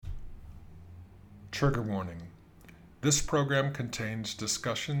Trigger warning. This program contains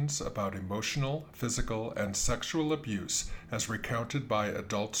discussions about emotional, physical, and sexual abuse as recounted by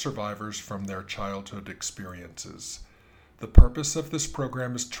adult survivors from their childhood experiences. The purpose of this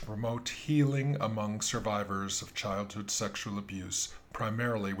program is to promote healing among survivors of childhood sexual abuse,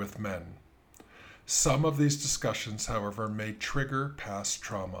 primarily with men. Some of these discussions, however, may trigger past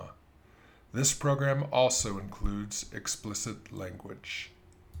trauma. This program also includes explicit language.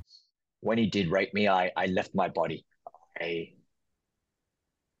 When he did rape me, I left my body. I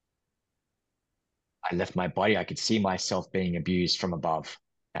I left my body. I could see myself being abused from above.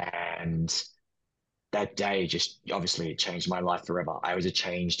 And that day just obviously it changed my life forever. I was a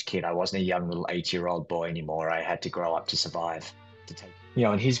changed kid. I wasn't a young little 8-year-old boy anymore. I had to grow up to survive, to take,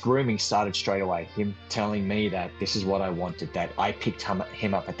 and his grooming started straight away. Him telling me that this is what I wanted, that I picked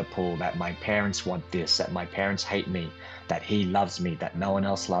him up at the pool, that my parents want this, that my parents hate me, that he loves me, that no one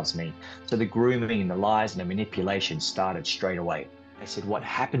else loves me. So the grooming and the lies and the manipulation started straight away. I said, what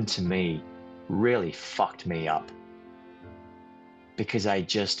happened to me really fucked me up, because I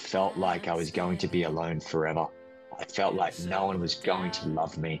just felt like I was going to be alone forever. I felt like no one was going to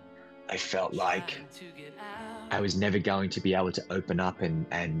love me. I felt like I was never going to be able to open up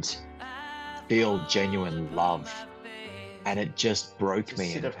and feel genuine love. And it just broke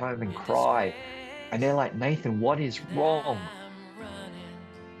me. Sit at home and cry. And they're like, Nathan, what is wrong?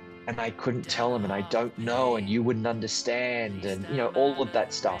 And I couldn't tell them, and I don't know, and you wouldn't understand, and all of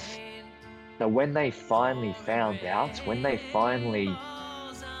that stuff. So when they finally found out, when they finally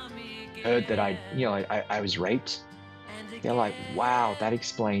heard that I was raped, they're like, wow, that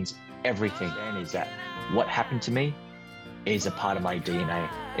explains everything. And is that what happened to me is a part of my DNA.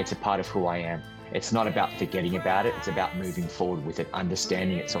 It's a part of who I am. It's not about forgetting about it. It's about moving forward with it,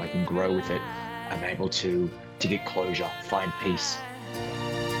 understanding it so I can grow with it. I'm able to get closure, find peace.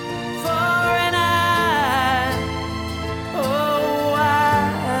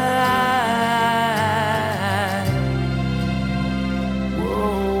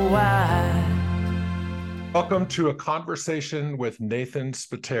 Welcome to a conversation with Nathan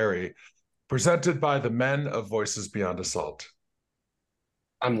Spiteri, presented by the Men of Voices Beyond Assault.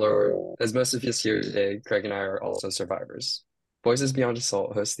 I'm Laura. As most of us here today, Craig and I are also survivors. Voices Beyond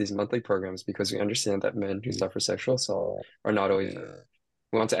Assault hosts these monthly programs because we understand that men who suffer sexual assault are not always there.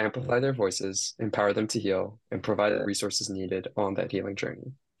 We want to amplify their voices, empower them to heal, and provide the resources needed on that healing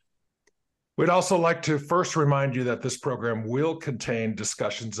journey. We'd also like to first remind you that this program will contain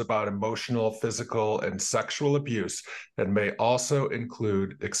discussions about emotional, physical, and sexual abuse and may also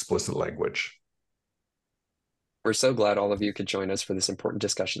include explicit language. We're so glad all of you could join us for this important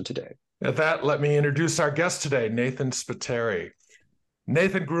discussion today. At that, let me introduce our guest today, Nathan Spiteri.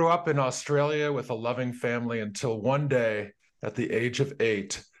 Nathan grew up in Australia with a loving family until one day, at the age of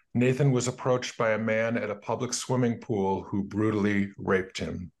 8, Nathan was approached by a man at a public swimming pool who brutally raped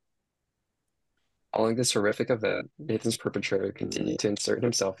him. Following this horrific event, Nathan's perpetrator continued to insert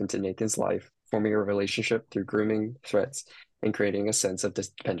himself into Nathan's life, forming a relationship through grooming, threats, and creating a sense of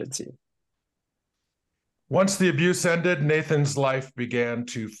dependency. Once the abuse ended, Nathan's life began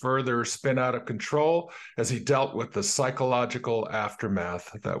to further spin out of control as he dealt with the psychological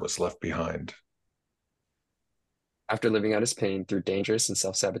aftermath that was left behind. After living out his pain through dangerous and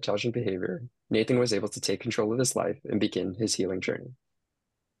self-sabotaging behavior, Nathan was able to take control of his life and begin his healing journey.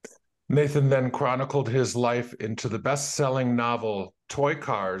 Nathan then chronicled his life into the best-selling novel, Toy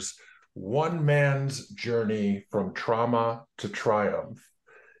Cars, One Man's Journey from Trauma to Triumph.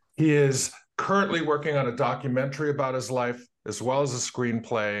 He is currently working on a documentary about his life, as well as a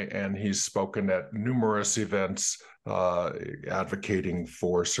screenplay, and he's spoken at numerous events advocating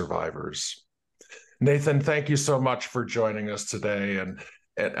for survivors. Nathan, thank you so much for joining us today. And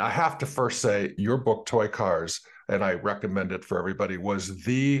I have to first say, your book, Toy Cars, and I recommend it for everybody, was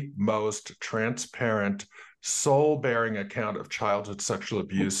the most transparent, soul-bearing account of childhood sexual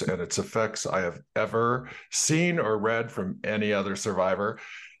abuse and its effects I have ever seen or read from any other survivor,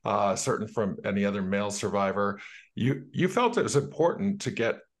 certainly from any other male survivor. You felt it was important to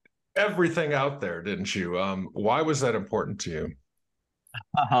get everything out there, didn't you? Why was that important to you?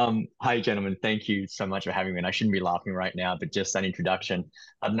 Hi, gentlemen. Thank you so much for having me. And I shouldn't be laughing right now, but just that introduction.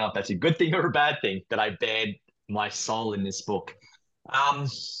 I don't know if that's a good thing or a bad thing that I bared my soul in this book.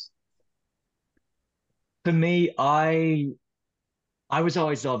 For me, I was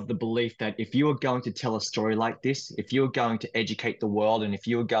always of the belief that if you were going to tell a story like this, if you were going to educate the world, and if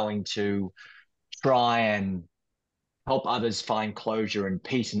you were going to try and help others find closure and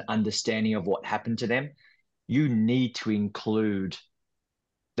peace and understanding of what happened to them, you need to include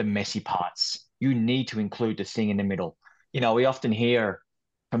the messy parts. You need to include the thing in the middle. We often hear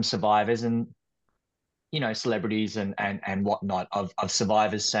from survivors, and celebrities and whatnot of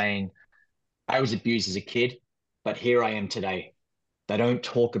survivors saying, I was abused as a kid, but here I am today. They don't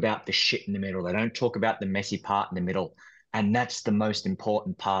talk about the shit in the middle. They don't talk about the messy part in the middle. And that's the most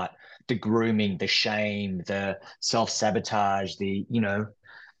important part. The grooming, the shame, the self-sabotage, the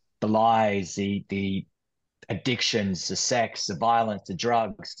lies, the addictions, the sex, the violence, the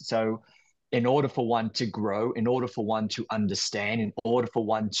drugs. So in order for one to grow, in order for one to understand, in order for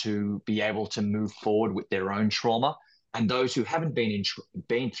one to be able to move forward with their own trauma, and those who haven't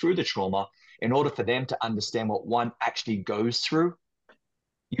been through the trauma, in order for them to understand what one actually goes through,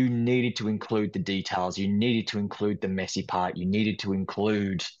 you needed to include the details. You needed to include the messy part. You needed to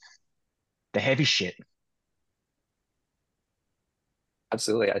include the heavy shit.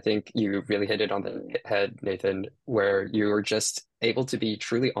 Absolutely. I think you really hit it on the head, Nathan, where you were just able to be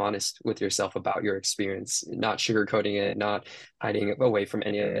truly honest with yourself about your experience, not sugarcoating it, not hiding away from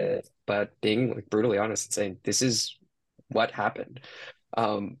any of it, but being like brutally honest and saying, this is what happened.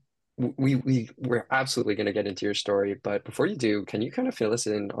 Um, we're absolutely going to get into your story, but before you do, can you kind of fill us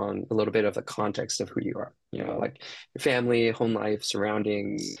in on a little bit of the context of who you are? Like your family, home life,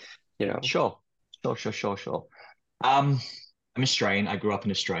 surroundings, you know. Sure, sure. Um, I'm Australian. I grew up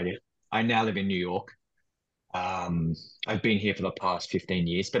in Australia. I now live in New York. I've been here for the past 15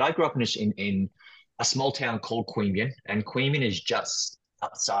 years, but I grew up in a small town called Queanbeyan, and Queanbeyan is just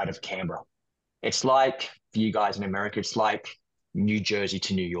outside of Canberra. It's like for you guys in America, it's like New Jersey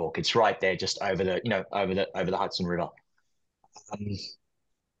to New York. It's right there, just over the Hudson River. Um,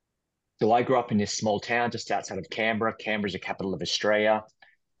 so I grew up in this small town just outside of Canberra. Canberra's the capital of Australia,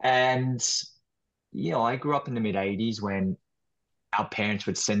 and I grew up in the mid '80s when our parents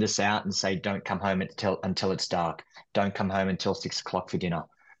would send us out and say, "Don't come home until it's dark. Don't come home until 6 o'clock for dinner."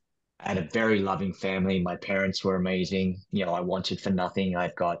 I had a very loving family. My parents were amazing. I wanted for nothing.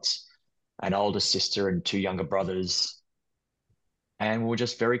 I've got an older sister and two younger brothers, and we were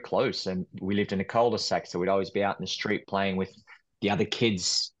just very close. And we lived in a cul-de-sac, so we'd always be out in the street playing with the other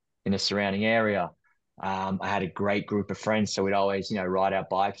kids in the surrounding area. I had a great group of friends, so we'd always, ride our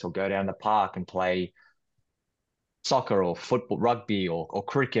bikes or go down the park and play soccer or football, rugby or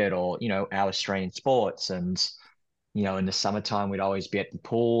cricket or, our Australian sports. And, in the summertime, we'd always be at the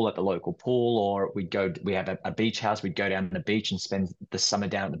pool, at the local pool, or we have a beach house. We'd go down to the beach and spend the summer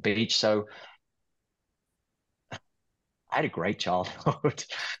down at the beach. So I had a great childhood.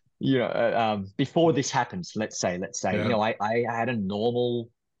 Before this happens, let's say, Yeah. I had a normal,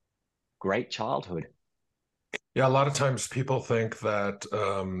 great childhood. Yeah, a lot of times people think that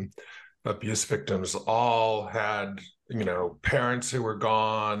abuse victims all had, parents who were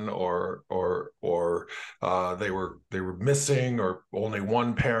gone, or they were missing, or only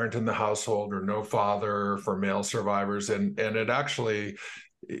one parent in the household, or no father for male survivors, and it actually,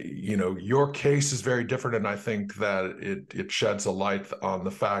 your case is very different, and I think that it sheds a light on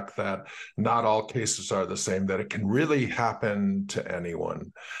the fact that not all cases are the same, that it can really happen to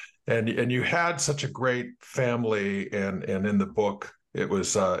anyone. And you had such a great family, and in the book it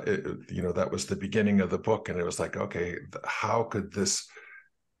was that was the beginning of the book, and it was like, okay, how could this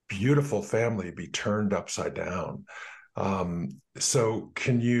beautiful family be turned upside down? So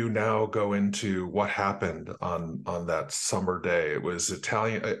can you now go into what happened on that summer day? It was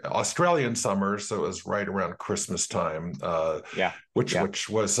Australian summer, so it was right around Christmas time. Yeah. Which Yeah. which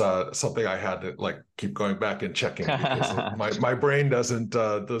was something I had to like keep going back and checking, because my brain doesn't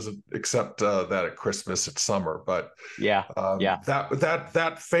accept that at Christmas it's summer. But Yeah. Yeah.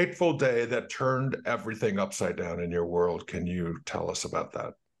 that fateful day that turned everything upside down in your world. Can you tell us about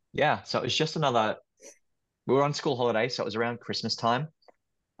that? Yeah. So it was just we were on school holiday, so it was around Christmas time.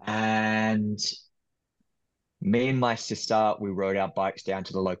 And me and my sister, we rode our bikes down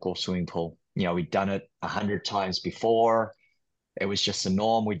to the local swimming pool. We'd done it 100 times before. It was just the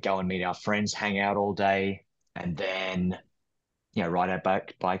norm. We'd go and meet our friends, hang out all day, and then, ride our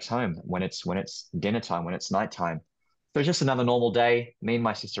bikes home when it's dinner time, when it's nighttime. So it's just another normal day. Me and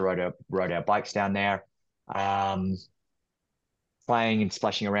my sister rode our bikes down there, um, playing and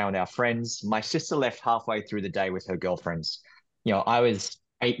splashing around with our friends. My sister left halfway through the day with her girlfriends. I was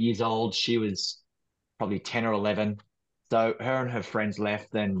 8 years old. She was probably 10 or 11. So her and her friends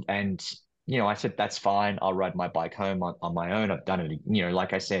left, and I said, that's fine. I'll ride my bike home on my own. I've done it,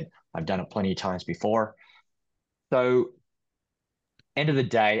 like I said, I've done it plenty of times before. So end of the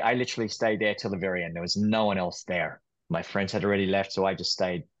day, I literally stayed there till the very end. There was no one else there. My friends had already left, so I just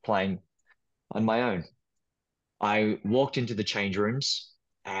stayed playing on my own. I walked into the change rooms,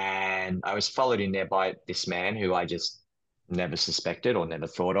 and I was followed in there by this man who I just never suspected or never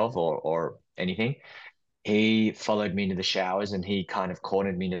thought of or anything. He followed me into the showers and he kind of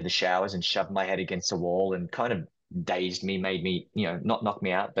cornered me into the showers and shoved my head against the wall and kind of dazed me, made me, not knock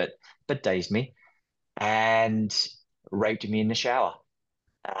me out, but dazed me and raped me in the shower.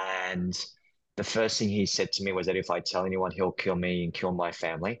 And the first thing he said to me was that if I tell anyone, he'll kill me and kill my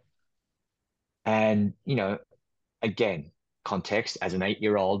family. And, again, context as an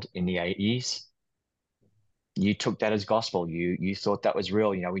 8-year-old in the 80s, you took that as gospel. You thought that was real.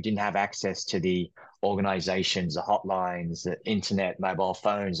 We didn't have access to the organizations, the hotlines, the internet, mobile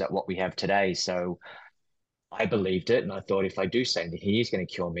phones that what we have today. So I believed it, and I thought if I do say anything, he is going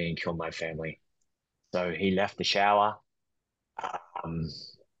to kill me and kill my family. So he left the shower. Um,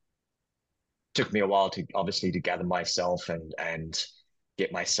 Took me a while to obviously to gather myself and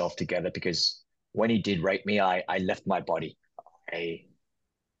get myself together because when he did rape me, I left my body. I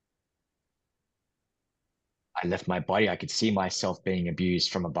I left my body. I could see myself being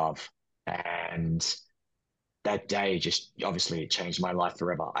abused from above. And that day just obviously it changed my life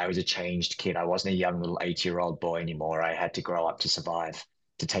forever. I was a changed kid. I wasn't a young little 8-year-old boy anymore. I had to grow up to survive,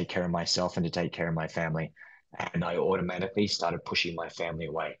 to take care of myself and to take care of my family. And I automatically started pushing my family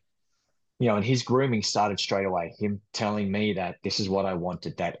away. And his grooming started straight away. Him telling me that this is what I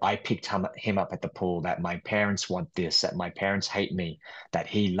wanted, that I picked him up at the pool, that my parents want this, that my parents hate me, that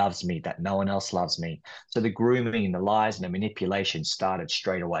he loves me, that no one else loves me. So the grooming and the lies and the manipulation started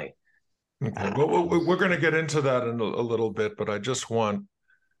straight away. Okay. Well, Um, we're going to get into that in a little bit, but I just want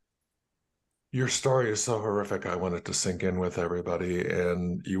your story is so horrific. I want it to sink in with everybody.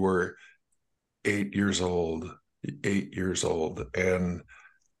 And you were 8 years old, 8 years old, and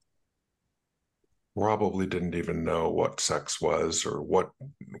probably didn't even know what sex was or what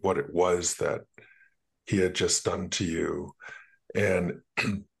it was that he had just done to you. And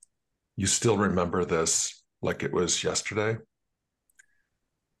you still remember this like it was yesterday.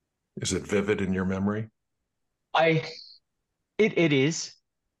 Is it vivid in your memory? I it is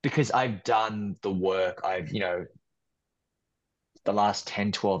because I've done the work. The last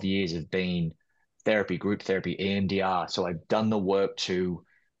 10, 12 years have been therapy, group therapy, EMDR. So I've done the work to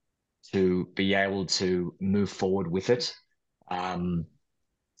be able to move forward with it. Um,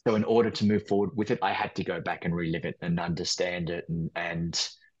 so in order to move forward with it, I had to go back and relive it and understand it. And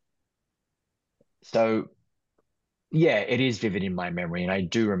so, yeah, it is vivid in my memory and I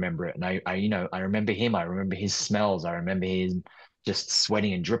do remember it. And I remember him. I remember his smells. I remember him just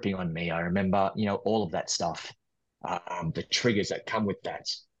sweating and dripping on me. I remember, all of that stuff, the triggers that come with that.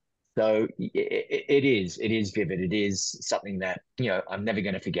 So it is vivid. It is something that, I'm never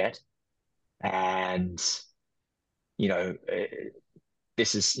going to forget. And, you know,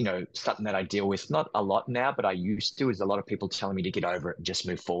 this is, something that I deal with not a lot now, but I used to, is a lot of people telling me to get over it and just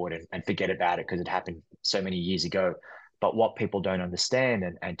move forward and forget about it because it happened so many years ago. But what people don't understand,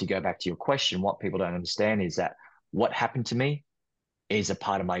 and to go back to your question, what people don't understand is that what happened to me is a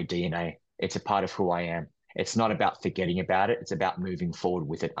part of my DNA. It's a part of who I am. It's not about forgetting about it. It's about moving forward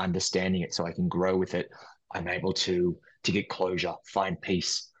with it, understanding it so I can grow with it. I'm able to get closure, find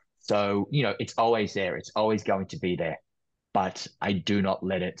peace. So, it's always there. It's always going to be there. But I do not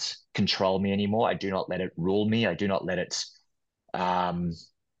let it control me anymore. I do not let it rule me. I do not let it um,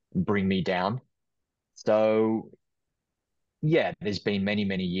 bring me down. So yeah, there's been many,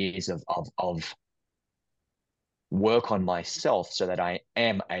 many years of work on myself so that I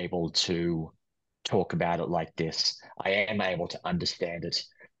am able to talk about it like this. I am able to understand it.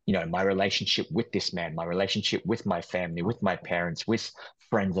 My relationship with this man, my relationship with my family, with my parents, with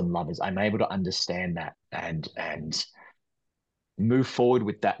friends and lovers. I'm able to understand that and move forward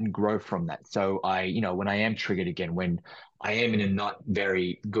with that and grow from that. So when I am triggered again, when I am in a not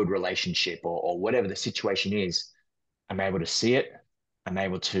very good relationship or whatever the situation is, I'm able to see it, I'm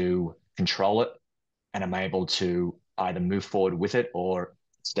able to control it, and I'm able to either move forward with it or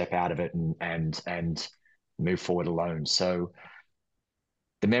step out of it and move forward alone. So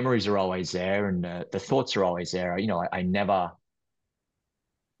the memories are always there and the thoughts are always there. I never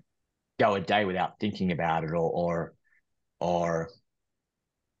go a day without thinking about it or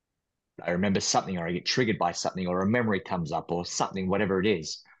I remember something or I get triggered by something or a memory comes up or something, whatever it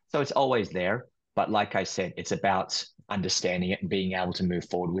is. So it's always there. But like I said, it's about understanding it and being able to move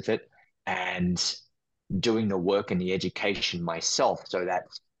forward with it and doing the work and the education myself so that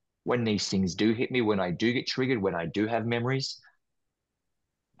when these things do hit me, when I do get triggered, when I do have memories,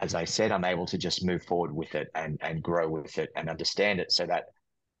 as I said, I'm able to just move forward with it and grow with it and understand it so that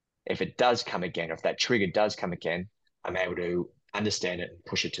if it does come again, if that trigger does come again, I'm able to understand it and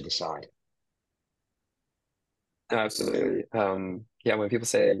push it to the side. Absolutely. Yeah, when people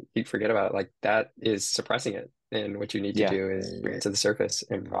say you forget about it, like that is suppressing it. and what you need to Yeah. do is bring it to the surface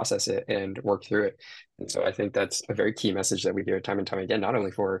and process it and work through it. And so I think that's a very key message that we hear time and time again, not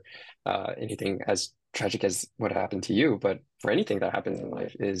only for anything as tragic as what happened to you, but for anything that happens in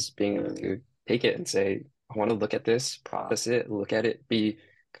life, is being able to take it and say, I want to look at this, process it, look at it, be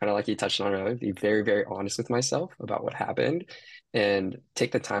kind of like you touched on earlier, be very, very honest with myself about what happened and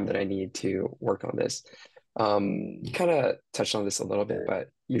take the time that I need to work on this. You kind of touched on this a little bit, but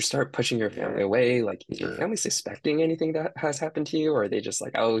you start pushing your family away. Like, is your family suspecting anything that has happened to you? Or are they just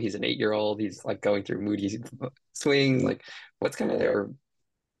like, oh, he's an 8-year-old, he's like going through moody swings? Like, what's kind of their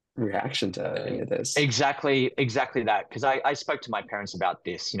reaction to any of this? Exactly that. Because I spoke to my parents about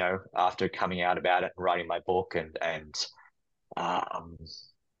this, after coming out about it and writing my book and um,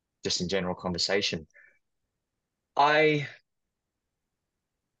 just in general conversation. I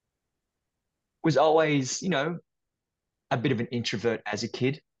was always, a bit of an introvert as a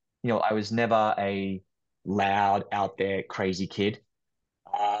kid. I was never a loud, out there, crazy kid.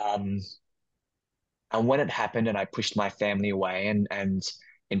 Um, and when it happened and I pushed my family away and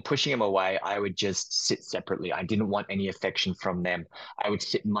in pushing them away, I would just sit separately. I didn't want any affection from them. I would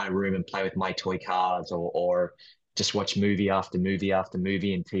sit in my room and play with my toy cars or just watch movie after movie after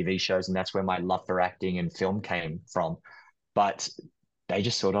movie and TV shows. And that's where my love for acting and film came from. But they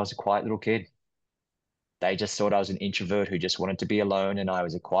just thought I was a quiet little kid. They just thought I was an introvert who just wanted to be alone. And I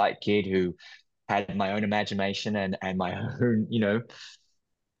was a quiet kid who had my own imagination and my own,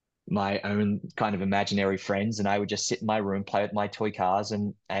 my own kind of imaginary friends. And I would just sit in my room, play with my toy cars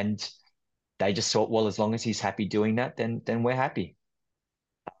and they just thought, well, as long as he's happy doing that, then we're happy.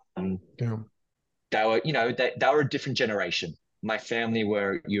 Yeah. They were, they were a different generation. My family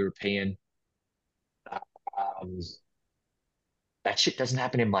were European. Um, that shit doesn't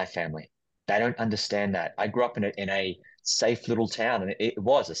happen in my family. They don't understand that. I grew up in a safe little town, and it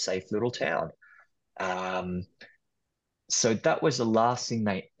was a safe little town. Um, so that was the last thing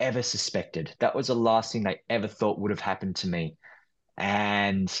they ever suspected. That was the last thing they ever thought would have happened to me.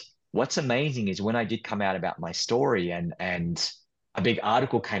 And what's amazing is when I did come out about my story and a big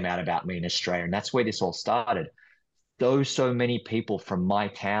article came out about me in Australia, and that's where this all started. So many people from my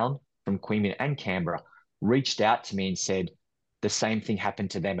town, from Queensland and Canberra, reached out to me and said the same thing happened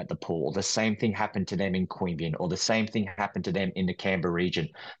to them at the pool, the same thing happened to them in Queensland, or the same thing happened to them in the Canberra region.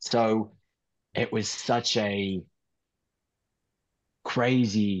 So it was such a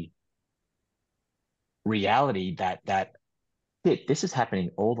crazy reality that shit, this is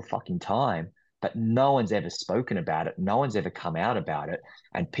happening all the fucking time, but no one's ever spoken about it. No one's ever come out about it.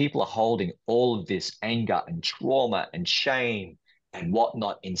 And people are holding all of this anger and trauma and shame and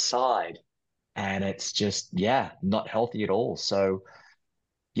whatnot inside. And it's just, yeah, not healthy at all. So,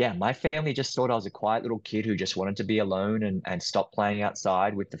 yeah, my family just thought I was a quiet little kid who just wanted to be alone and stop playing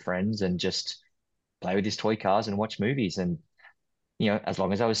outside with the friends and just play with his toy cars and watch movies. And, as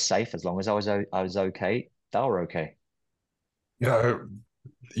long as I was safe, as long as I was okay, they were okay. Yeah.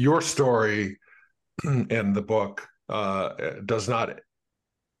 Your story in the book does not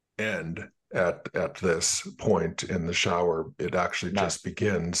end at this point in the shower. It actually No, just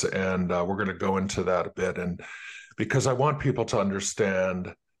begins, and we're going to go into that a bit. And because I want people to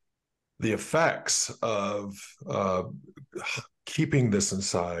understand the effects of keeping this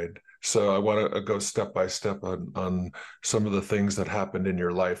inside. So I want to go step by step on some of the things that happened in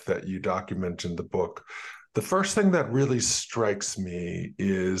your life that you document in the book. The first thing that really strikes me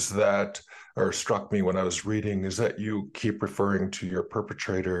is that, or struck me when I was reading, is that you keep referring to your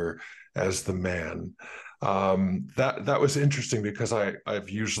perpetrator as the man. That was interesting because I've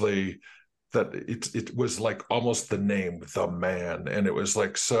usually that it was like almost the name, the man, and it was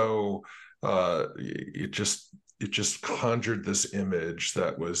like so. It just conjured this image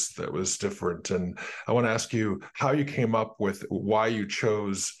that was different. And I want to ask you how you came up with why you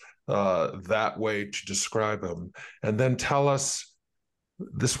chose that way to describe him, and then tell us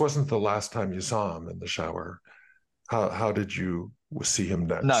this wasn't the last time you saw him in the shower. How did you see him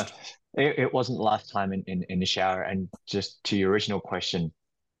no, next? it wasn't the last time in the shower. And just to your original question,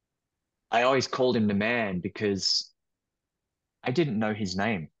 I always called him the man because I didn't know his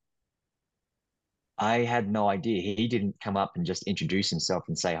name. I had no idea. He didn't come up and just introduce himself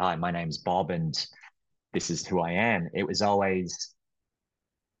and say, "Hi, my name's Bob and this is who I am." It was always,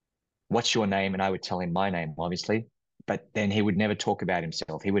 "What's your name?" And I would tell him my name, obviously. But then he would never talk about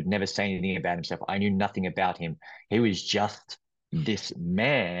himself. He would never say anything about himself. I knew nothing about him. He was just this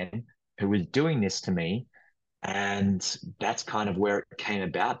man who was doing this to me. And that's kind of where it came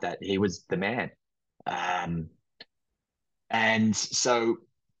about, that he was the man. Um, and so,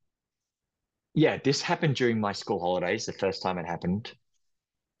 yeah, this happened during my school holidays, the first time it happened.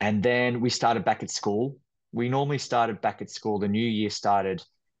 And then we started back at school. we normally started back at school. The new year started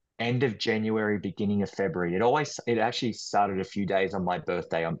end of January, beginning of February. It actually started a few days on my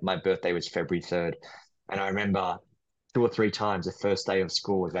birthday. My birthday was February 3rd. And I remember 2 or 3 times the first day of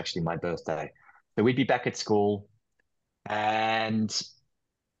school was actually my birthday. So we'd be back at school, and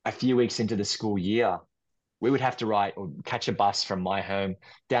a few weeks into the school year, we would have to ride or catch a bus from my home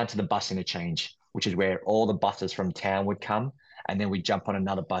down to the bus interchange, which is where all the buses from town would come. And then we'd jump on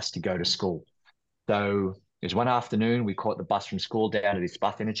another bus to go to school. So it was one afternoon, we caught the bus from school down to this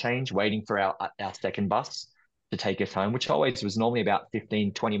bus interchange, waiting for our second bus to take us home, which always was normally about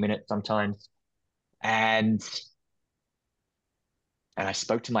 15, 20 minutes sometimes. And I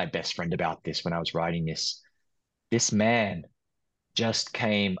spoke to my best friend about this when I was writing this. This man just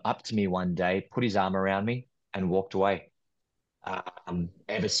came up to me one day, put his arm around me, and walked away.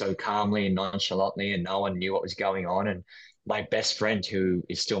 Ever so calmly and nonchalantly, and no one knew what was going on. And my best friend, who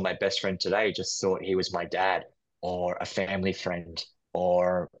is still my best friend today, just thought he was my dad or a family friend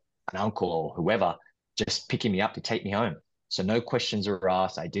or an uncle or whoever, just picking me up to take me home. So no questions were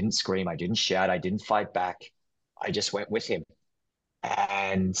asked. I didn't scream. I didn't shout. I didn't fight back. I just went with him.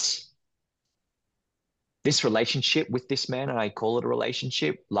 And this relationship with this man, and I call it a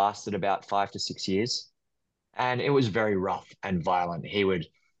relationship, lasted about 5 to 6 years. And it was very rough and violent. He would,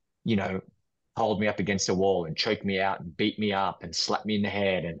 you know, hold me up against a wall and choke me out and beat me up and slap me in the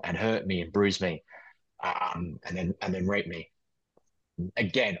head and hurt me and bruise me, and then rape me.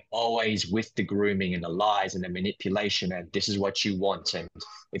 Again, always with the grooming and the lies and the manipulation, and this is what you want. And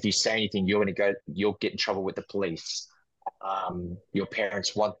if you say anything, you'll get in trouble with the police. Your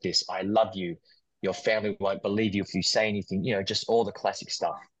parents want this. I love you. Your family won't believe you if you say anything, just all the classic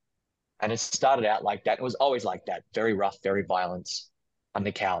stuff. And it started out like that. It was always like that, very rough, very violent on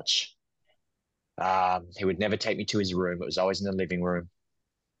the couch. He would never take me to his room. It was always in the living room.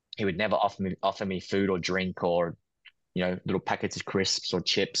 He would never offer me food or drink or, little packets of crisps or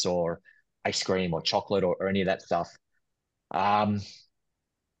chips or ice cream or chocolate or any of that stuff.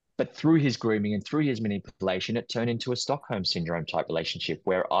 But through his grooming and through his manipulation, it turned into a Stockholm syndrome type relationship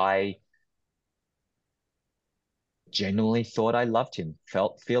where I genuinely thought I loved him,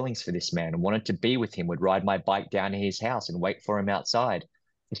 felt feelings for this man, and wanted to be with him, would ride my bike down to his house and wait for him outside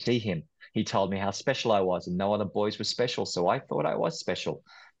to see him. He told me how special I was, and no other boys were special, so I thought I was special.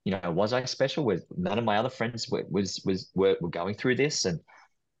 Was I special? With none of my other friends were going through this, and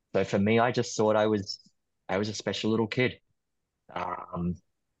so for me, I just thought I was a special little kid.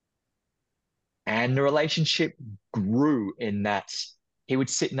 And the relationship grew in that he would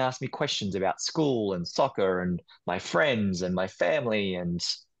sit and ask me questions about school and soccer and my friends and my family and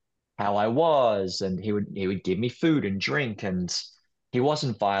how I was. And he would give me food and drink, and he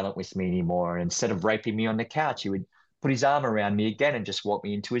wasn't violent with me anymore. And instead of raping me on the couch, he would put his arm around me again and just walk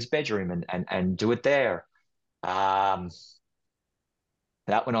me into his bedroom and do it there. That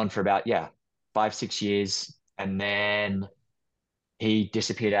went on for about, 5, 6 years. And then he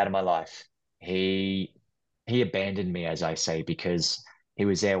disappeared out of my life. He abandoned me, as I say, because he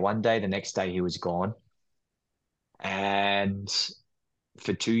was there one day, the next day he was gone. And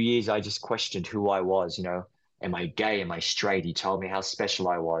for 2 years, I just questioned who I was. Am I gay? Am I straight? He told me how special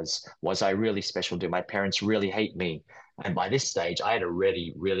I was. Was I really special? Did my parents really hate me? And by this stage, I had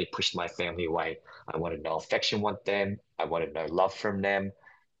already really pushed my family away. I wanted no affection with them. I wanted no love from them.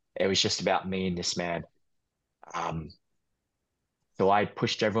 It was just about me and this man. So I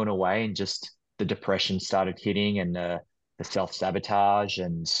pushed everyone away, and just the depression started hitting, and the self-sabotage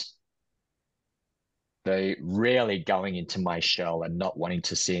and the really going into my shell and not wanting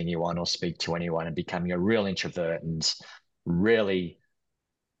to see anyone or speak to anyone and becoming a real introvert and really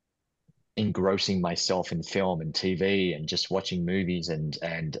engrossing myself in film and TV and just watching movies and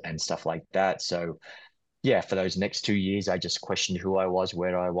stuff like that. So yeah, for those next 2 years, I just questioned who I was,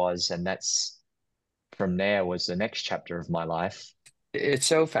 where I was, and that's from there was the next chapter of my life. It's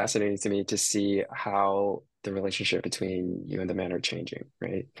so fascinating to me to see how the relationship between you and the man are changing,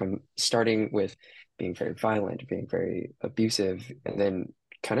 right? From starting with being very violent, being very abusive, and then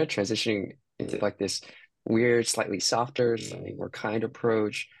kind of transitioning into like this weird, slightly softer, slightly more kind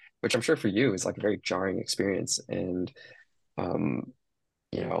approach, which I'm sure for you is like a very jarring experience. And um,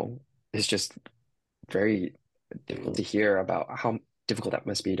 you know, it's just very difficult to hear about how difficult that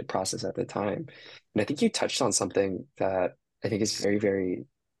must be to process at the time. And I think you touched on something that I think is very, very,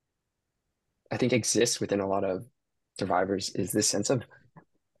 I think exists within a lot of survivors is this sense of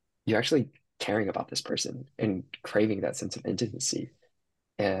you actually caring about this person and craving that sense of intimacy.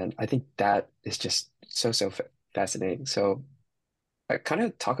 And I think that is just so, so fascinating. So I kind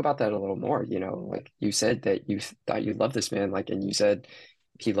of talk about that a little more, like you said that you thought you loved this man, like, and you said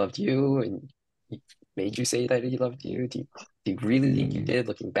he loved you and made you say that he loved you? Do you really think you did,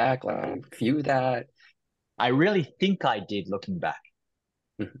 looking back? Like, I view that. I really think I did looking back.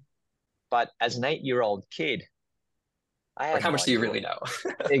 Mhm. But as an 8-year-old kid, I Like, had how no much do you idea really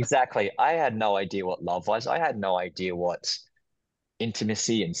what know? exactly. I had no idea what love was. I had no idea what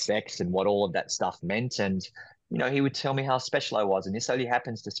intimacy and sex and what all of that stuff meant. And, he would tell me how special I was. And this only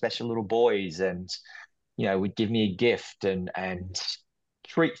happens to special little boys. And, would give me a gift and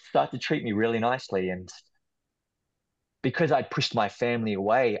start to treat me really nicely. And because I pushed my family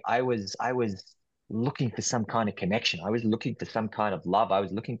away, I was looking for some kind of connection. I was looking for some kind of love. I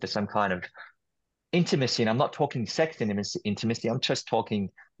was looking for some kind of intimacy. And I'm not talking sex intimacy. I'm just talking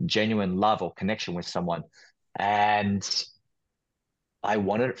genuine love or connection with someone. And I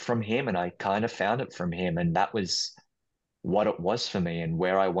wanted it from him, and I kind of found it from him. And that was what it was for me and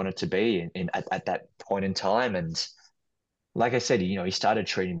where I wanted to be at that point in time. And like I said, he started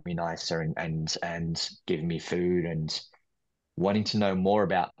treating me nicer and giving me food and wanting to know more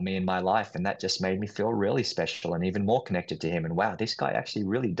about me and my life. And that just made me feel really special and even more connected to him. And wow, this guy actually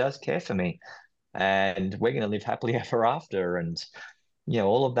really does care for me. And we're going to live happily ever after. And,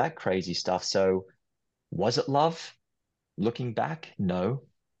 all of that crazy stuff. So was it love? Looking back, no.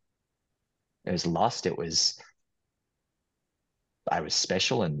 It was lust. I was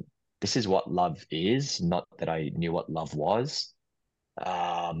special. And this is what love is, not that I knew what love was.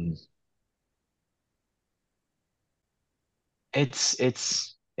 Um, it's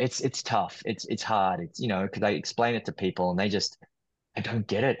tough. It's hard. It's, because I explain it to people and I don't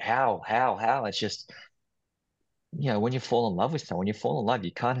get it. How? It's just, when you fall in love with someone, you fall in love.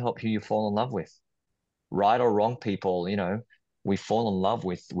 You can't help who you fall in love with. Right or wrong people, we fall in love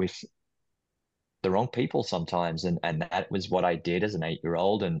with the wrong people sometimes. And that was what I did as an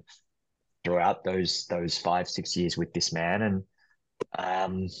 8-year-old and throughout those 5, 6 years with this man. And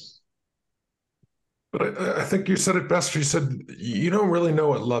um But I think you said it best. You said you don't really know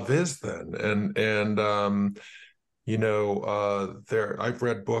what love is then, and there I've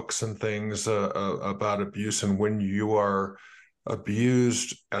read books and things about abuse, and when you are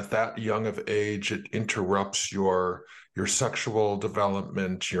abused at that young of age, it interrupts your sexual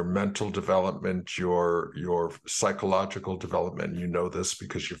development, your mental development, your psychological development. You know this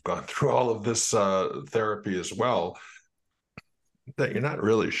because you've gone through all of this therapy as well, that you're not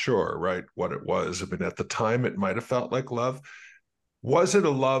really sure, right, what it was. I mean, at the time, it might have felt like love. Was it a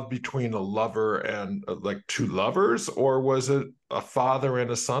love between a lover and like two lovers, or was it a father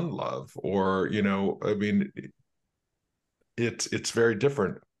and a son love? Or, I mean, it's very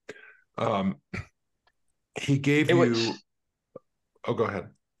different. Um, he gave it was you, oh, go ahead.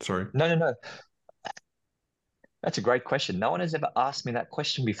 Sorry. no. That's a great question. No one has ever asked me that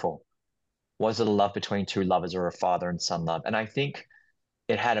question before. Was it a love between two lovers or a father and son love? And I think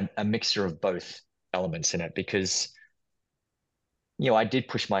it had a mixture of both elements in it because, I did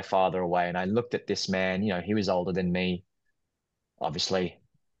push my father away and I looked at this man, he was older than me, obviously.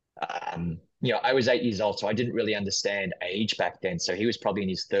 I was 8 years old, so I didn't really understand age back then. So he was probably in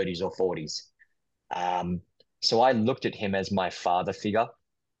his 30s or 40s. Um, so I looked at him as my father figure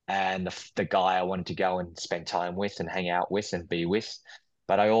and the guy I wanted to go and spend time with and hang out with and be with.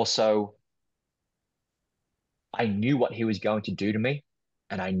 But I knew what he was going to do to me,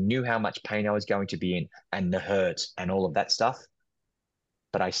 and I knew how much pain I was going to be in, and the hurt and all of that stuff.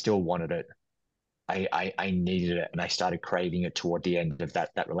 But I still wanted it. I needed it, and I started craving it toward the end of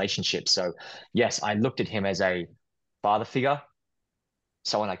that relationship. So, yes, I looked at him as a father figure,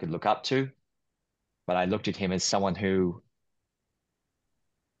 someone I could look up to, but I looked at him as someone who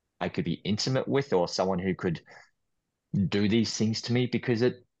I could be intimate with, or someone who could do these things to me because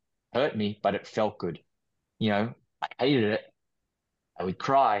it hurt me, but it felt good. I hated it. I would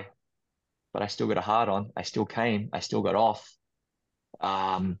cry, but I still got a hard on. I still came. I still got off.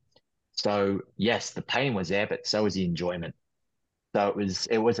 Um, so yes, the pain was there, but so was the enjoyment. So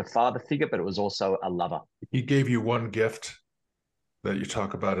it was a father figure, but it was also a lover. He gave you one gift that you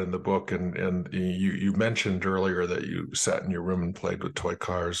talk about in the book, and you mentioned earlier that you sat in your room and played with toy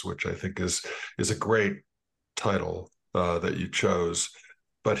cars, which I think is a great title that you chose.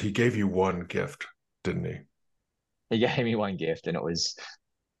 But he gave you one gift, didn't he? He gave me one gift, and it was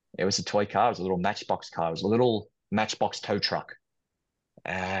a toy car. It was a little Matchbox car. It was a little Matchbox tow truck,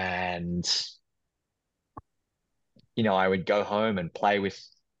 and I would go home and play with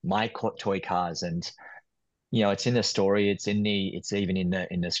my toy cars, and it's in the story. It's even in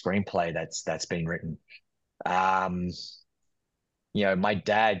the screenplay that's been written. Um, my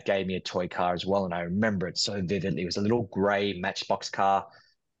dad gave me a toy car as well, and I remember it so vividly. It was a little gray Matchbox car,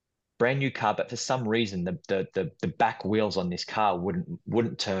 brand new car, but for some reason the back wheels on this car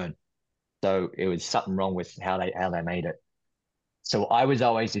wouldn't turn. So it was something wrong with how they made it. So I was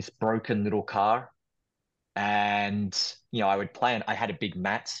always this broken little car. And, I would play, and I had a big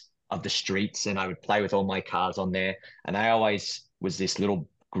mat of the streets, and I would play with all my cars on there. And I always was this little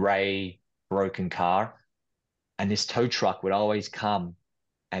gray broken car. And this tow truck would always come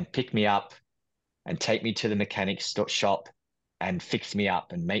and pick me up and take me to the mechanic shop and fix me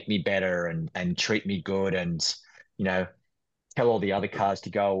up and make me better and treat me good and, you know, tell all the other cars to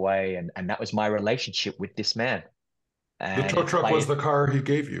go away. And that was my relationship with this man. The And tow it truck was played, the car he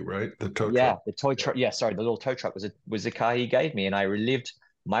gave you, right? The tow yeah, truck. the toy Yeah. truck. Yeah, sorry, the little tow truck was the car he gave me, and I relived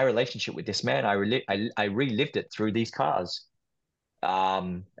my relationship with this man. I relived it through these cars.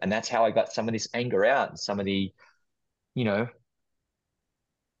 And that's how I got some of this anger out, and some of the, you know,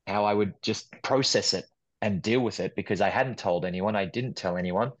 how I would just process it and deal with it because I hadn't told anyone. I didn't tell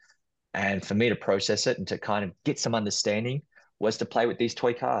anyone. And for me to process it and to kind of get some understanding was to play with these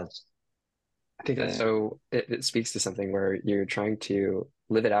toy cars. I think that so it speaks to something where you're trying to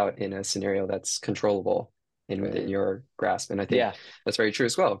live it out in a scenario that's controllable and within your grasp. And I think Yeah. that's very true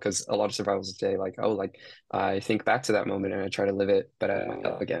as well, because a lot of survivors say like, oh, like I think back to that moment and I try to live it, but I fuck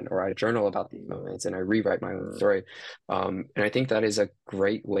up again, or I journal about these moments and I rewrite my own story. And I think that is a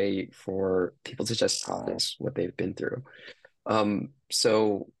great way for people to just process what they've been through.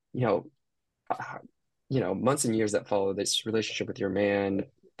 So, uh, months and years that follow this relationship with your man,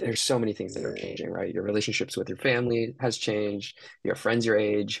 there's so many things that are changing, right? Your relationships with your family has changed. You have friends your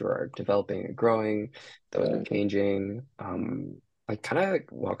age who are developing and growing. Those are changing. Like kind of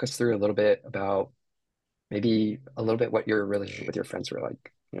walk us through a little bit about maybe a little bit what your relationship with your friends were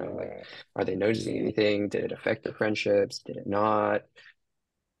like. Like, are they noticing anything? Did it affect the friendships? Did it not?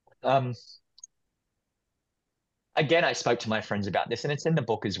 Um, Again, I spoke to my friends about this, and it's in the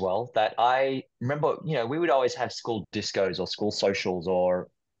book as well, that I remember, we would always have school discos or school socials, or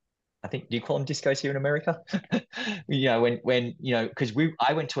I think, do you call them discos here in America? Because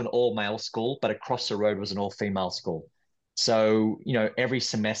I went to an all male school, but across the road was an all female school. So, every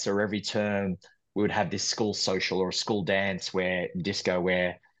semester, every term, we would have this school social or a school dance where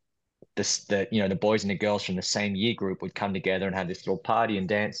the boys and the girls from the same year group would come together and have this little party and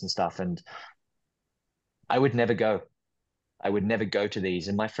dance and stuff. And I would never go. I would never go to these.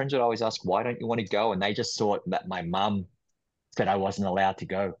 And my friends would always ask, why don't you want to go? And they just thought that my mum said I wasn't allowed to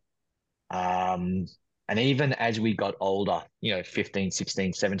go. Um, and even as we got older, 15,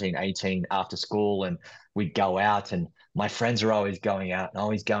 16, 17, 18 after school, and we'd go out, and my friends are always going out and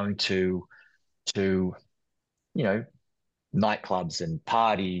always going to, you know, nightclubs and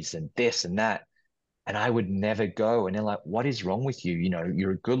parties and this and that. And I would never go. And they're like, what is wrong with you?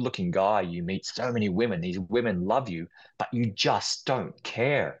 You're a good looking guy. You meet so many women. These women love you, but you just don't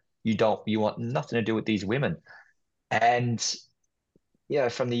care. You want nothing to do with these women. And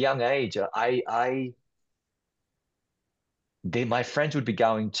from the young age, my friends would be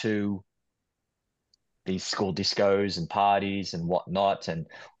going to these school discos and parties and whatnot and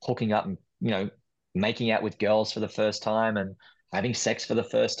hooking up and, making out with girls for the first time and having sex for the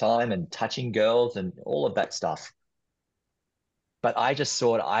first time and touching girls and all of that stuff. But I just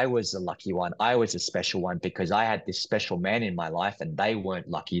thought I was the lucky one. I was a special one because I had this special man in my life and they weren't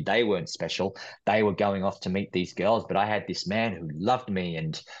lucky. They weren't special. They were going off to meet these girls, but I had this man who loved me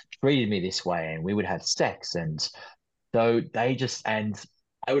and treated me this way and we would have sex. And so and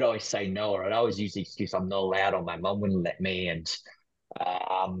I would always say no, or I'd always use the excuse I'm not allowed or my mum wouldn't let me. And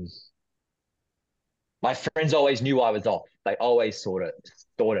um, my friends always knew I was off. They always thought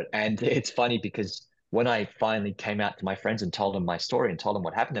it. And it's funny because when I finally came out to my friends and told them my story and told them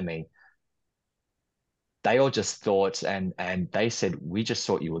what happened to me, they all just thought and they said, we just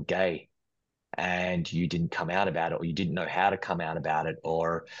thought you were gay and you didn't come out about it, or you didn't know how to come out about it.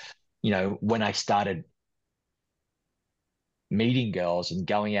 Or, when I started meeting girls and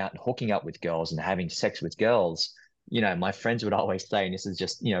going out and hooking up with girls and having sex with girls, my friends would always say, and this is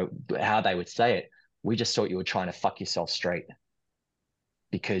just, how they would say it, we just thought you were trying to fuck yourself straight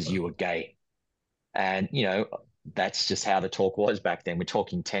because you were gay. And, that's just how the talk was back then. We're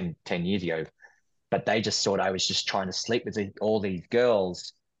talking 10 years ago. But they just thought I was just trying to sleep with all these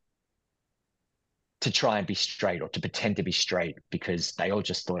girls to try and be straight or to pretend to be straight because they all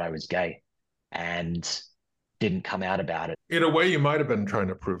just thought I was gay and didn't come out about it. In a way, you might have been trying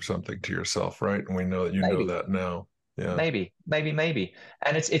to prove something to yourself, right? And we know that you know Maybe, that now. Yeah. maybe.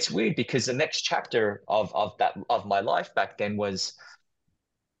 And it's weird because the next chapter of my life back then was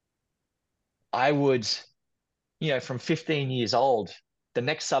I would, from 15 years old, the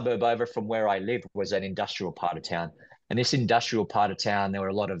next suburb over from where I lived was an industrial part of town. And this industrial part of town, there were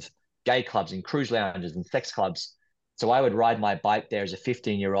a lot of gay clubs and cruise lounges and sex clubs. So I would ride my bike there as a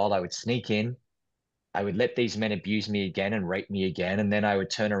 15-year-old. I would sneak in. I would let these men abuse me again and rape me again. And then I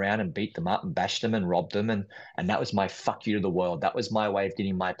would turn around and beat them up and bash them and rob them. And that was my fuck you to the world. That was my way of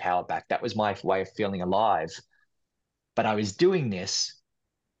getting my power back. That was my way of feeling alive. But I was doing this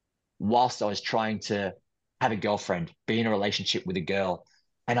whilst I was trying to have a girlfriend, be in a relationship with a girl.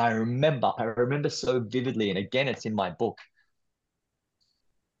 And I remember so vividly, and again, it's in my book.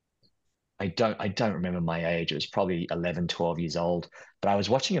 I don't remember my age. It was probably 11, 12 years old. But I was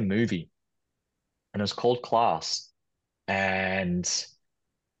watching a movie and it was called Class. And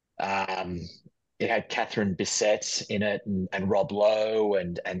um it had Catherine Bissett in it and Rob Lowe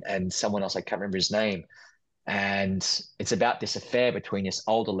and someone else, I can't remember his name. And it's about this affair between this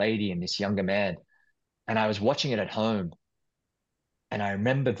older lady and this younger man. And I was watching it at home. And I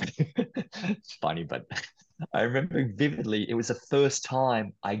remember, it's funny, but I remember vividly, it was the first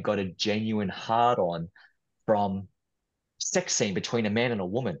time I got a genuine hard on from sex scene between a man and a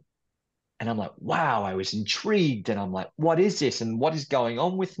woman. And I'm like, wow, I was intrigued. And I'm like, what is this? And what is going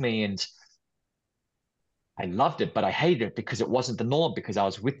on with me? And I loved it, but I hated it because it wasn't the norm, because I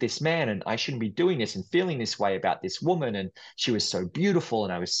was with this man and I shouldn't be doing this and feeling this way about this woman. And she was so beautiful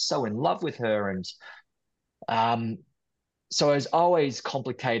and I was so in love with her. And um, so I was always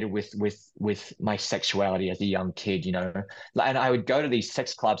complicated with my sexuality as a young kid, you know. And I would go to these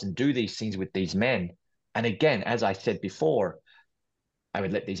sex clubs and do these things with these men. And again, as I said before, I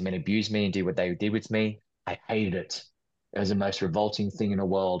would let these men abuse me and do what they did with me. I hated it. It was the most revolting thing in the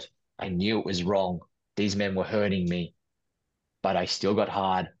world. I knew it was wrong. These men were hurting me, but I still got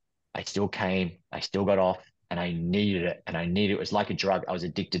hard. I still came. I still got off, and I needed it. And I needed it. It was like a drug. I was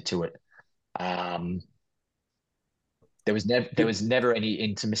addicted to it. Um, there was never any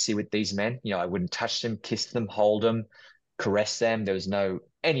intimacy with these men. You know, I wouldn't touch them, kiss them, hold them, caress them. There was no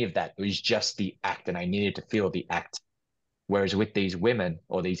any of that. It was just the act, and I needed to feel the act. Whereas with these women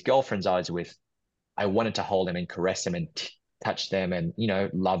or these girlfriends I was with, I wanted to hold them and caress them and touch them and, you know,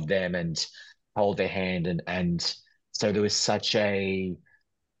 love them and hold their hand. And so there was such a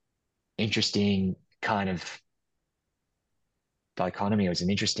interesting kind of dichotomy. It was an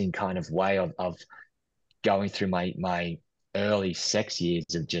interesting kind of way of going through my early sex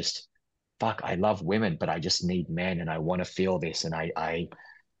years of just, fuck, I love women, but I just need men and I want to feel this. And I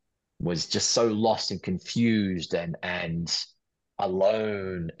was just so lost and confused and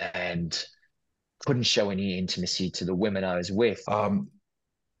alone and couldn't show any intimacy to the women I was with.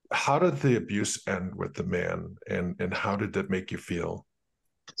 How did the abuse end with the man, and how did that make you feel?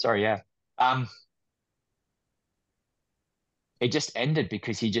 Sorry, yeah. It just ended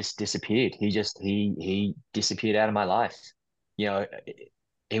because he just disappeared. He disappeared out of my life. You know,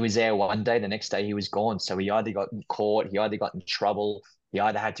 he was there one day, the next day he was gone. So he either got caught, he either got in trouble, he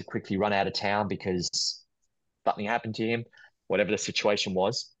either had to quickly run out of town because something happened to him, whatever the situation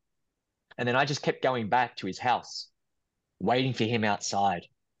was. And then I just kept going back to his house, waiting for him outside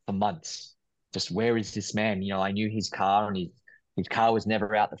for months. Just where is this man? You know, I knew his car and his car was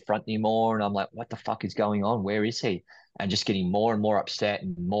never out the front anymore. And I'm like, what the fuck is going on? Where is he? And just getting more and more upset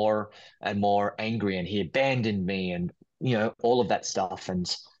and more angry. And he abandoned me and, you know, all of that stuff.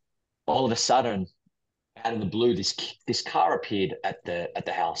 And all of a sudden, out of the blue, this car appeared at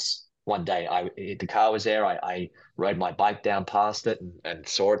the house one day. The car was there. I rode my bike down past it and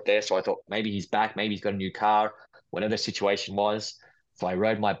saw it there. So I thought maybe he's back. Maybe he's got a new car, whatever the situation was. So I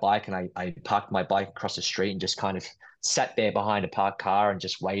rode my bike and I parked my bike across the street and just kind of sat there behind a parked car and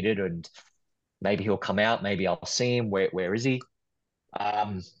just waited. And maybe he'll come out. Maybe I'll see him. Where is he?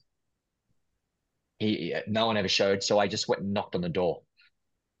 Um, no one ever showed. So I just went and knocked on the door,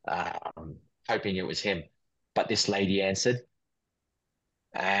 hoping it was him. But this lady answered,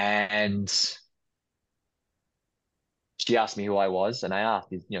 and she asked me who I was, and I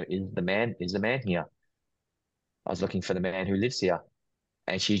asked, is the man here? I was looking for the man who lives here.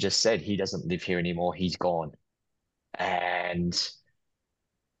 And she just said, he doesn't live here anymore. He's gone. And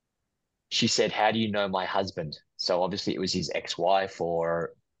she said, how do you know my husband? So obviously it was his ex-wife,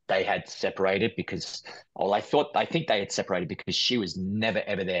 or they had separated because, well, I think they had separated because she was never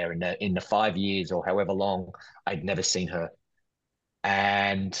ever there in the 5 years or however long I'd never seen her.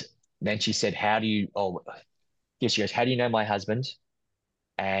 And then she said, yes, she goes, how do you know my husband?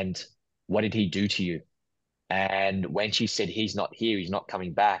 And what did he do to you? And when she said, he's not here, he's not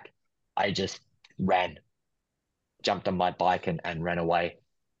coming back, I just ran, jumped on my bike and ran away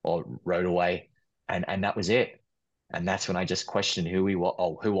or rode away. And that was it. And that's when I just questioned who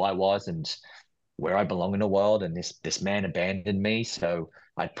I was and where I belong in the world. And this man abandoned me. So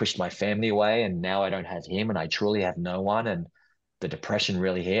I pushed my family away and now I don't have him and I truly have no one. And the depression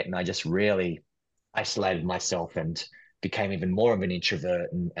really hit and I just really isolated myself and became even more of an introvert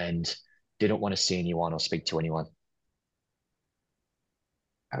and didn't want to see anyone or speak to anyone.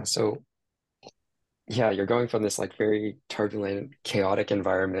 So yeah, you're going from this like very turbulent, chaotic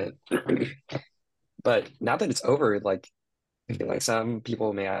environment. But now that it's over, like I feel like some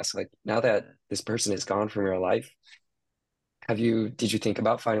people may ask, like, now that this person is gone from your life, did you think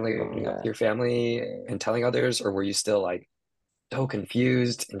about finally opening up to your family and telling others, or were you still like so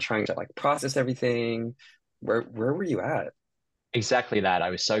confused and trying to like process everything? Where were you at? Exactly that. I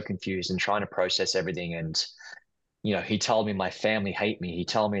was so confused and trying to process everything. And, he told me my family hate me. He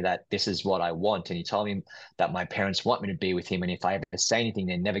told me that this is what I want. And he told me that my parents want me to be with him. And if I ever say anything,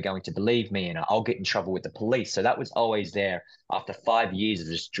 they're never going to believe me and I'll get in trouble with the police. So that was always there after 5 years of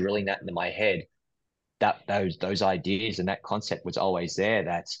just drilling that into my head. That those ideas and that concept was always there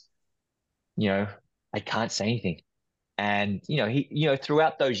that, you know, I can't say anything. And,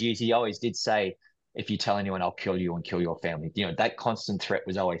 throughout those years, he always did say, if you tell anyone, I'll kill you and kill your family. That constant threat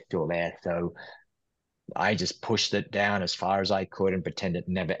was always still there. So I just pushed it down as far as I could and pretend it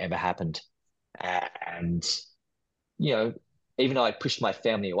never, ever happened. And, you know, even though I pushed my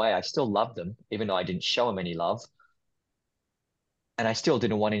family away, I still loved them, even though I didn't show them any love. And I still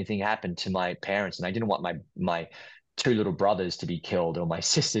didn't want anything to happen to my parents. And I didn't want my two little brothers to be killed or my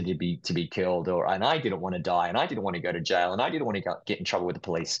sister to be killed and I didn't want to die and I didn't want to go to jail and I didn't want to get in trouble with the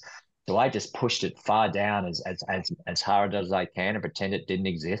police. So I just pushed it far down as hard as I can and pretend it didn't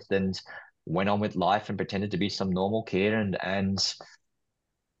exist and went on with life and pretended to be some normal kid and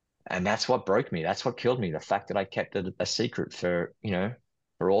that's what broke me. That's what killed me. The fact that I kept it a secret for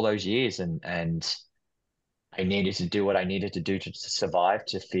all those years and I needed to do what I needed to do to survive,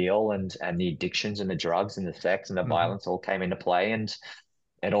 to feel, and the addictions and the drugs and the sex and the Mm-hmm. violence all came into play, and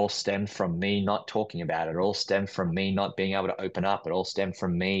it all stemmed from me not talking about it. It all stemmed from me not being able to open up. It all stemmed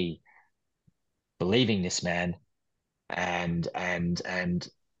from me believing this man and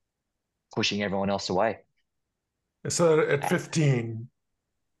pushing everyone else away. So at 15,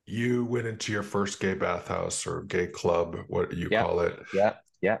 you went into your first gay bathhouse or gay club, what you Yeah, call it. yeah,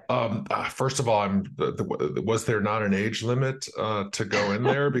 yeah. First of all, was there not an age limit to go in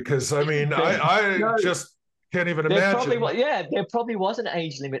there? Because I mean, There, I no, just can't even there probably was. imagine. Yeah, there probably was an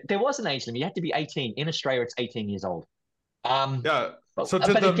age limit. There was an age limit. You had to be 18 in Australia. It's 18 years old. Yeah. But, So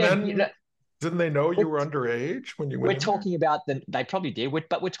did but the again, men? Didn't they know you we're, were underage when you we're went in there? talking about they probably did,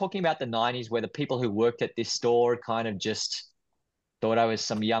 but we're talking about the 90s where the people who worked at this store kind of just thought I was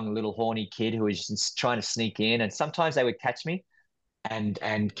some young little horny kid who was just trying to sneak in. And sometimes they would catch me and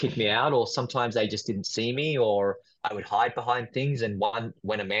kick me out, or sometimes they just didn't see me, or I would hide behind things. And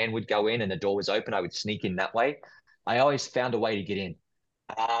when a man would go in and the door was open, I would sneak in that way. I always found a way to get in.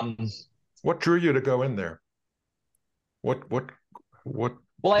 Um, What drew you to go in there? What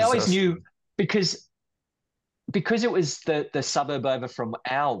well, I always possessed knew you? because it was the suburb over from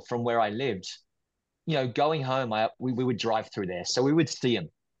where I lived. Going home, we would drive through there, so we would see them,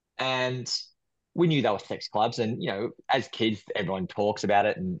 and we knew they were sex clubs. And as kids, everyone talks about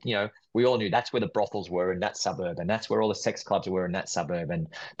it, and we all knew that's where the brothels were in that suburb, and that's where all the sex clubs were in that suburb, and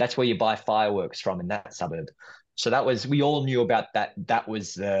that's where you buy fireworks from in that suburb. So we all knew about that. That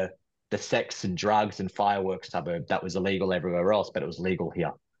was the sex and drugs and fireworks suburb that was illegal everywhere else, but it was legal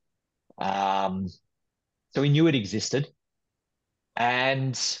here. Um, so we knew it existed,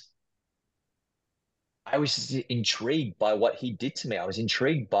 and I was just intrigued by what he did to me. I was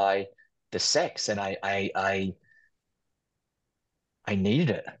intrigued by the sex, and I needed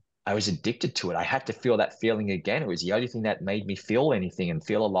it. I was addicted to it. I had to feel that feeling again. It was the only thing that made me feel anything and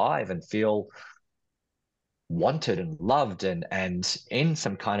feel alive and feel wanted and loved and in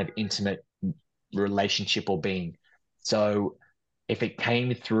some kind of intimate relationship or being. So if it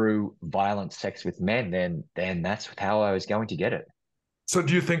came through violent sex with men, then that's how I was going to get it. So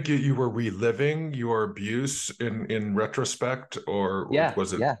do you think you were reliving your abuse in retrospect, or Yeah,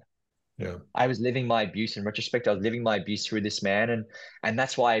 was it? yeah. Yeah. I was living my abuse in retrospect. I was living my abuse through this man, and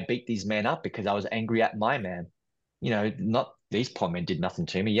that's why I beat these men up because I was angry at my man. Not these poor men did nothing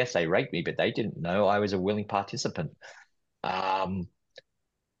to me. Yes, they raped me, but they didn't know I was a willing participant. Um,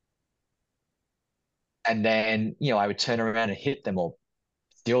 and then I would turn around and hit them or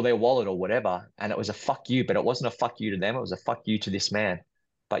steal their wallet or whatever, and it was a fuck you, but it wasn't a fuck you to them. It was a fuck you to this man.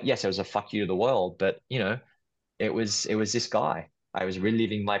 But yes, it was a fuck you to the world. But it was this guy. I was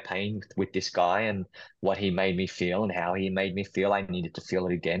reliving my pain with this guy and what he made me feel and how he made me feel. I needed to feel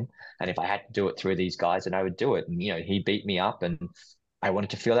it again. And if I had to do it through these guys, then I would do it. And he beat me up and I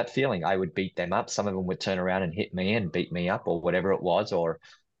wanted to feel that feeling. I would beat them up. Some of them would turn around and hit me and beat me up or whatever it was. Or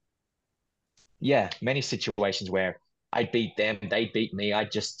yeah, many situations where I'd beat them, they'd beat me. I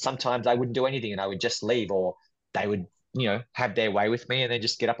just sometimes I wouldn't do anything and I would just leave, or they would, have their way with me and then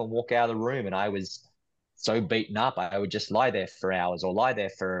just get up and walk out of the room. And I was so beaten up, I would just lie there for hours or lie there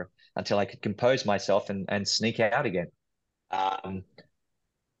for until I could compose myself and sneak out again. Um,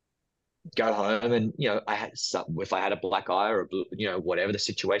 Go home and I had some, if I had a black eye or whatever the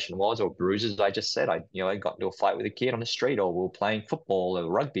situation was, or bruises, I just said I got into a fight with a kid on the street, or we were playing football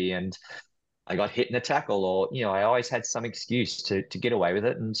or rugby and I got hit in a tackle, or I always had some excuse to get away with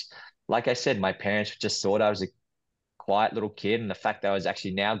it. And like I said, my parents just thought I was a quiet little kid, and the fact that I was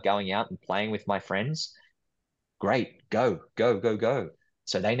actually now going out and playing with my friends, great, go, go, go, go.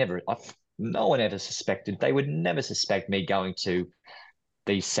 So they never, no one ever suspected. They would never suspect me going to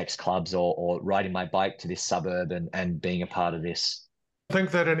these sex clubs or riding my bike to this suburb and being a part of this.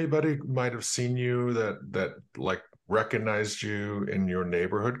 Think that anybody might have seen you that like recognized you in your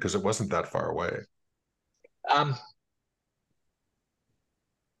neighborhood because it wasn't that far away. Um,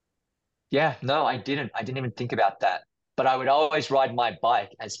 yeah, no, I didn't. I didn't even think about that. But I would always ride my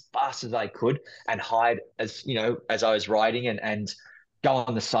bike as fast as I could and hide as I was riding and go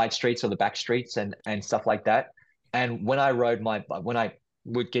on the side streets or the back streets and stuff like that. And when I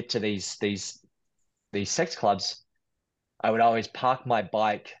would get to these sex clubs, I would always park my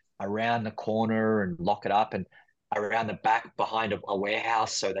bike around the corner and lock it up and around the back behind a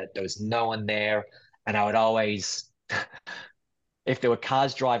warehouse so that there was no one there. And I would always, if there were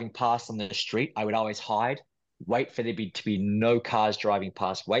cars driving past on the street, I would always hide, wait for to be no cars driving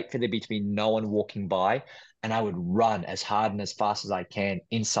past, wait for to be no one walking by. And I would run as hard and as fast as I can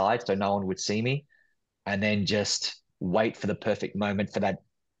inside so no one would see me. And then just wait for the perfect moment for that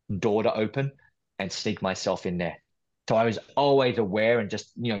door to open and sneak myself in there. So I was always aware and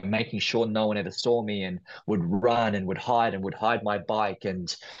just, making sure no one ever saw me, and would run and would hide my bike,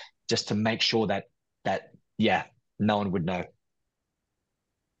 and just to make sure yeah, no one would know.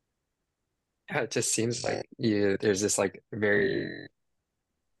 Yeah, it just seems like there's this like very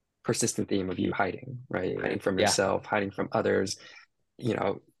persistent theme of you hiding, right? Hiding from Yeah. yourself, hiding from others. You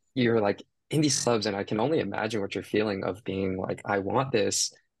know, you're like in these clubs, and I can only imagine what you're feeling of being like, I want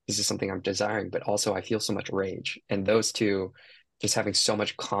this. This is something I'm desiring, but also I feel so much rage. And those two just having so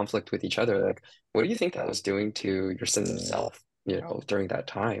much conflict with each other. Like, what do you think that was doing to your sense of self, during that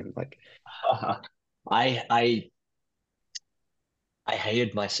time? Like, I I I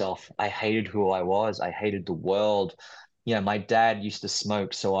hated myself. I hated who I was. I hated the world. My dad used to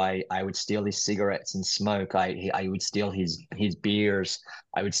smoke, so I would steal his cigarettes and smoke. I would steal his beers.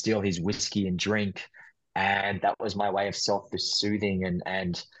 I would steal his whiskey and drink, and that was my way of self-soothing.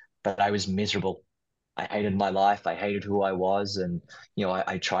 But I was miserable. I hated my life. I hated who I was, and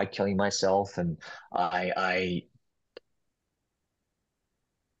I tried killing myself, and I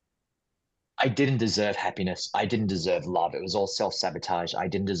I didn't deserve happiness. I didn't deserve love. It was all self-sabotage. I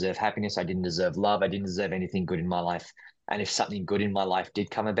didn't deserve happiness. I didn't deserve love. I didn't deserve anything good in my life. And if something good in my life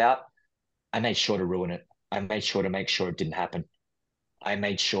did come about, I made sure to ruin it. I made sure to make sure it didn't happen. I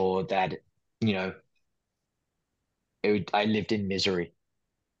made sure that, you know, I lived in misery.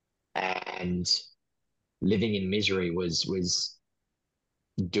 And living in misery was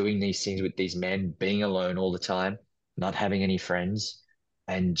doing these things with these men, being alone all the time, not having any friends,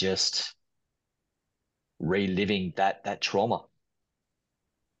 and just reliving that trauma.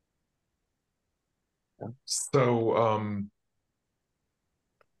 So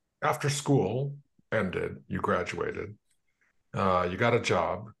after school ended, you graduated, you got a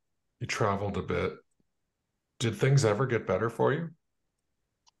job, you traveled a bit. Did things ever get better for you?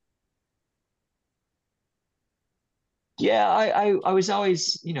 Yeah, I was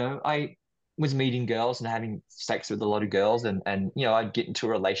always, I was meeting girls and having sex with a lot of girls, and I'd get into a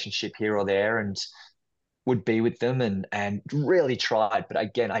relationship here or there and would be with them and really tried. But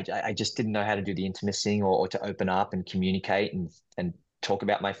again, I just didn't know how to do the intimacy or to open up and communicate and talk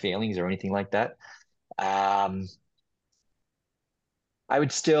about my feelings or anything like that. Um, I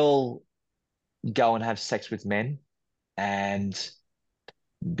would still go and have sex with men and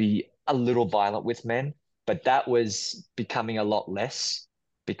be a little violent with men, but that was becoming a lot less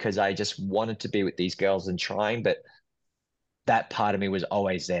because I just wanted to be with these girls and trying, but that part of me was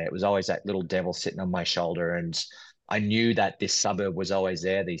always there. It was always that little devil sitting on my shoulder. And I knew that this suburb was always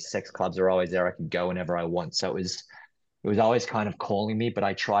there. These sex clubs are always there. I could go whenever I want. So it was always kind of calling me, but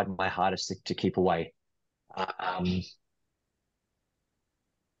I tried my hardest to keep away. Um,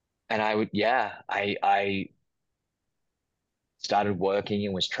 and I would, yeah, I started working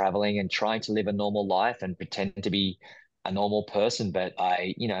and was traveling and trying to live a normal life and pretend to be a normal person. But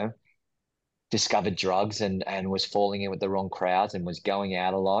I, discovered drugs and was falling in with the wrong crowds and was going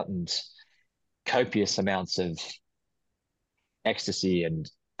out a lot and copious amounts of ecstasy and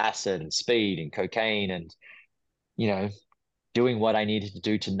acid and speed and cocaine and, you know, doing what I needed to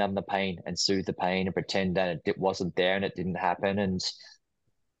do to numb the pain and soothe the pain and pretend that it wasn't there and it didn't happen. And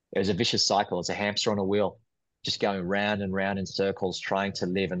it was a vicious cycle. It's a hamster on a wheel, just going round and round in circles, trying to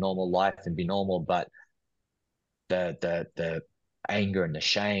live a normal life and be normal. But the anger and the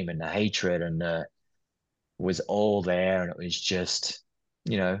shame and the hatred and the was all there. And it was just,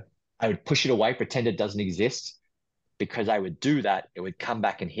 you know, I would push it away, pretend it doesn't exist. Because I would do that, it would come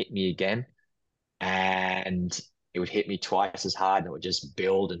back and hit me again. And it would hit me twice as hard, and it would just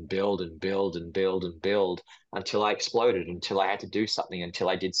build and build and build and build and build until I exploded, until I had to do something, until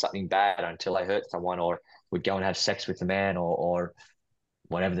I did something bad, until I hurt someone or would go and have sex with a man or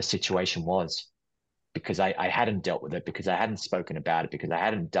whatever the situation was. Because I hadn't dealt with it, because I hadn't spoken about it, because I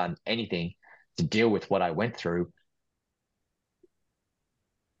hadn't done anything to deal with what I went through.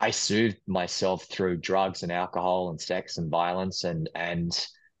 I soothed myself through drugs and alcohol and sex and violence and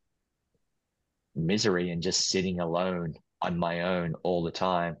misery and just sitting alone on my own all the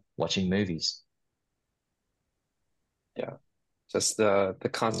time watching movies. Yeah. Just the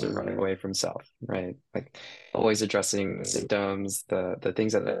constant running away from self, right? Like always addressing the symptoms, the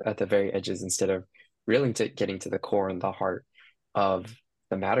things at the very edges instead of really getting to the core and the heart of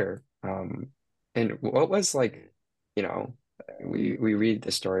the matter. And what was like, you know, we read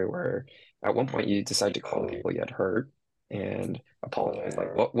the story where at one point you decide to call the people you had hurt and apologize.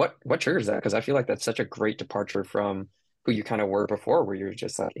 Like what triggers that? Because I feel like that's such a great departure from who you kind of were before, where you're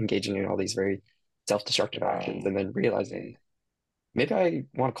just like engaging in all these very self-destructive actions and then realizing maybe I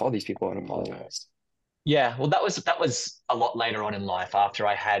want to call these people and apologize. Yeah, well, that was a lot later on in life after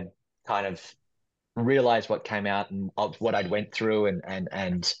I had kind of realized what came out and of what I'd went through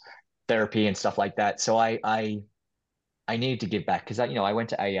and therapy and stuff like that. So I needed to give back because I went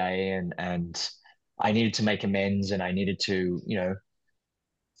to AA and I needed to make amends and I needed to,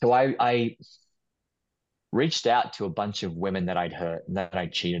 so I reached out to a bunch of women that I'd hurt and that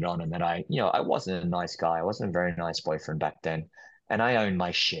I'd cheated on and that I wasn't a nice guy. I wasn't a very nice boyfriend back then. And I owned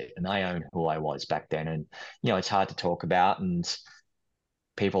my shit and I owned who I was back then. And, it's hard to talk about and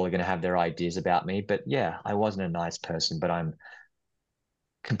people are going to have their ideas about me. But yeah, I wasn't a nice person, but I'm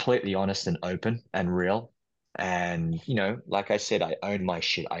completely honest and open and real. And, like I said, I own my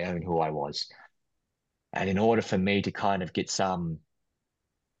shit. I own who I was. And in order for me to kind of get some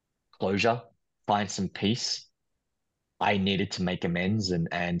closure, find some peace, I needed to make amends.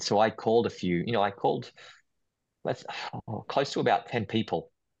 And so I called a few, I called let's close to about 10 people.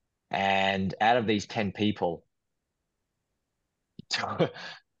 And out of these 10 people,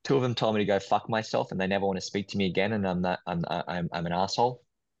 two of them told me to go fuck myself and they never want to speak to me again. And I'm an asshole.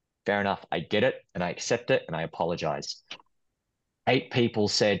 Fair enough. I get it and I accept it and I apologize. 8 people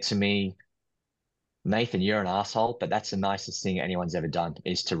said to me, Nathan, you're an asshole, but that's the nicest thing anyone's ever done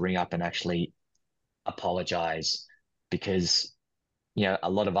is to ring up and actually apologize because a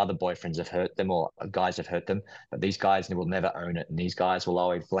lot of other boyfriends have hurt them or guys have hurt them, but these guys will never own it. And these guys will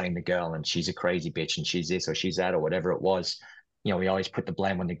always blame the girl and she's a crazy bitch and she's this or she's that or whatever it was. We always put the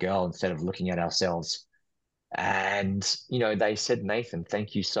blame on the girl instead of looking at ourselves. And, they said, Nathan,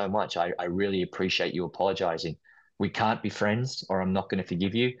 thank you so much. I really appreciate you apologizing. We can't be friends or I'm not going to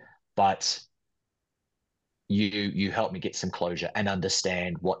forgive you, but you helped me get some closure and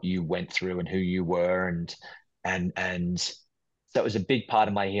understand what you went through and who you were and so that was a big part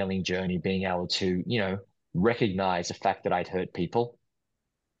of my healing journey, being able to, recognize the fact that I'd hurt people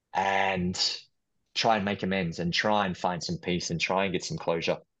and try and make amends and try and find some peace and try and get some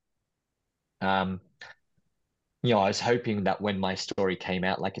closure. Um, I was hoping that when my story came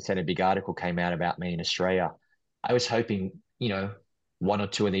out, like I said, a big article came out about me in Australia. I was hoping, one or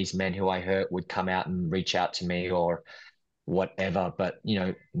two of these men who I hurt would come out and reach out to me or whatever, but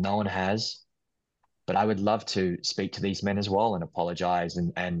no one has. But I would love to speak to these men as well and apologize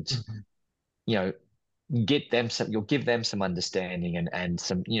and Mm-hmm. you know you'll give them some understanding and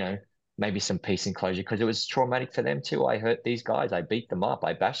some maybe some peace and closure because it was traumatic for them too. I hurt these guys, I beat them up,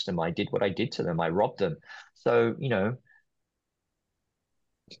 I bashed them, I did what I did to them, I robbed them. So Yeah.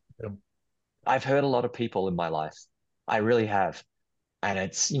 I've hurt a lot of people in my life. I really have. And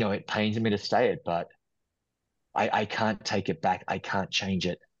it's it pains me to say it, but I can't take it back. I can't change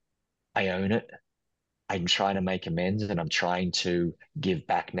it. I own it. I'm trying to make amends and I'm trying to give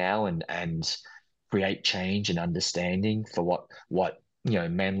back now and create change and understanding for what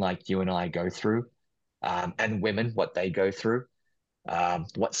men like you and I go through, and women what they go through,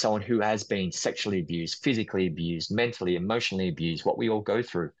 what someone who has been sexually abused, physically abused, mentally, emotionally abused, what we all go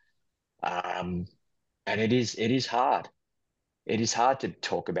through, um, and it is hard. It is hard to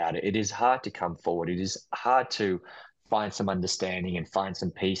talk about it. It is hard to come forward. It is hard to find some understanding and find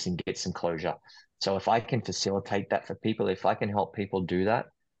some peace and get some closure. So if I can facilitate that for people, if I can help people do that,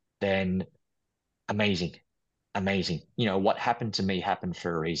 then amazing, amazing. You know, what happened to me happened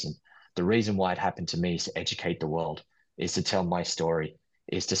for a reason. The reason why it happened to me is to educate the world, is to tell my story,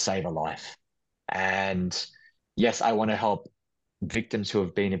 is to save a life. And yes, I want to help victims who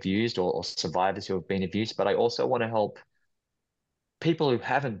have been abused or survivors who have been abused, but I also want to help people who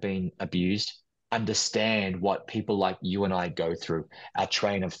haven't been abused understand what people like you and I go through, our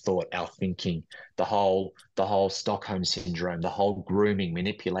train of thought, our thinking, the whole Stockholm syndrome, the whole grooming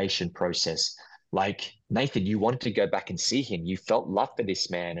manipulation process. Like Nathan, you wanted to go back and see him. You felt love for this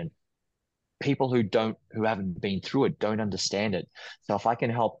man, and people who haven't been through it don't understand it. So if I can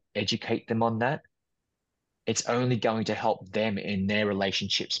help educate them on that, it's only going to help them in their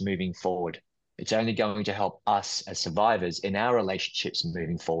relationships moving forward. It's only going to help us as survivors in our relationships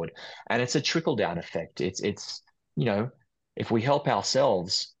moving forward. And it's a trickle down effect. You know, if we help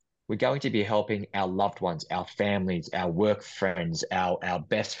ourselves, we're going to be helping our loved ones, our families, our work friends, our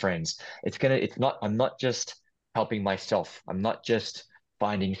best friends. I'm not just helping myself. I'm not just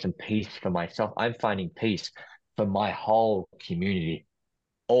finding some peace for myself. I'm finding peace for my whole community,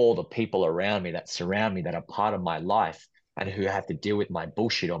 all the people around me that surround me that are part of my life and who have to deal with my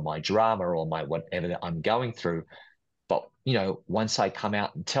bullshit or my drama or my whatever that I'm going through. But you know, once I come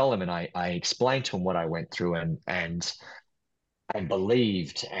out and tell them and I explain to them what I went through and I'm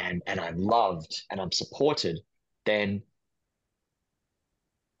believed and I'm loved and I'm supported, then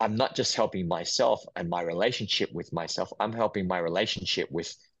I'm not just helping myself and my relationship with myself, I'm helping my relationship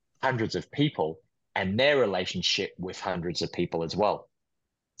with hundreds of people and their relationship with hundreds of people as well.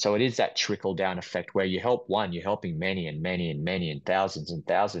 So it is that trickle down effect where you help one, you're helping many and many and many and thousands,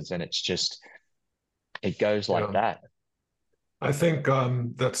 and it's just it goes like Yeah. that. I think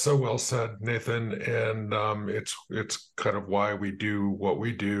that's so well said, Nathan, and it's kind of why we do what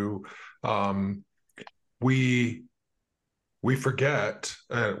we do. Um, we we forget,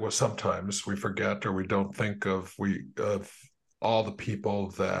 well, sometimes we forget or we don't think of all the people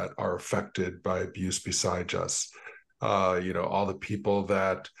that are affected by abuse besides us. All the people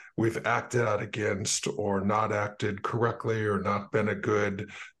that we've acted out against or not acted correctly or not been a good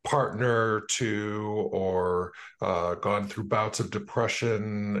partner to or gone through bouts of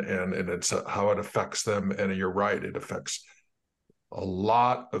depression and it's how it affects them. And you're right, it affects a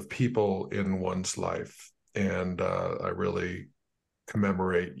lot of people in one's life. And I really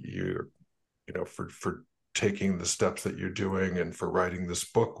commemorate you, for taking the steps that you're doing and for writing this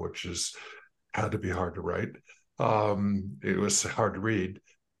book, which has had to be hard to write. It was hard to read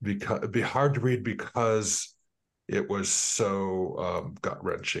because it'd be hard to read because it was so gut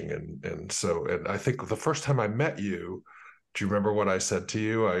wrenching and I think the first time I met you, do you remember what I said to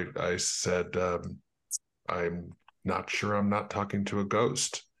you? I said I'm not sure I'm not talking to a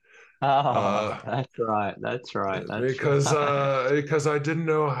ghost. Oh, Uh, that's right. That's right. That's because right. because I didn't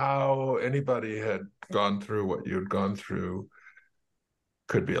know how anybody had gone through what you had gone through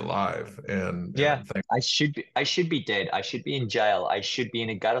could be alive, and Yeah, I'm thinking, I should be dead. I should be in jail. I should be in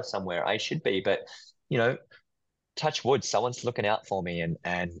a gutter somewhere. I should be, but you know, touch wood, someone's looking out for me and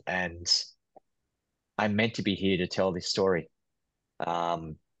I'm meant to be here to tell this story.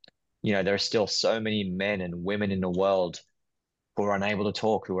 Um, there are still so many men and women in the world who are unable to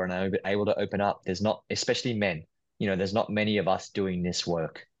talk, who are unable to open up. There's not, especially men, there's not many of us doing this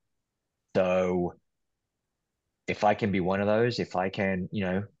work. So if I can be one of those, if I can,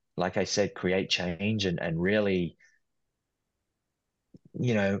 like I said, create change and really,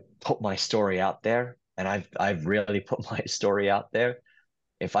 put my story out there, and I've really put my story out there.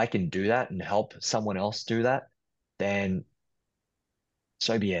 If I can do that and help someone else do that, then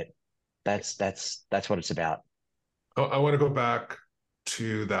so be it. That's what it's about. I want to go back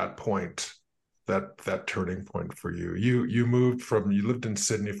to that point, that turning point for you. You lived in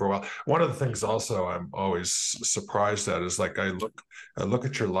Sydney for a while. One of the things also I'm always surprised at is like I look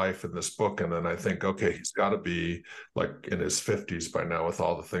at your life in this book and then I think, okay, he's got to be like in his 50s by now with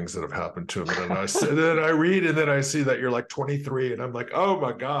all the things that have happened to him. And then I read and then I see that you're like 23 and I'm like, oh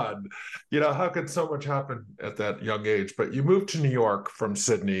my God, how could so much happen at that young age? But you moved to New York from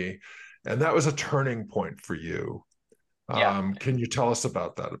Sydney, and that was a turning point for you. Yeah. Can you tell us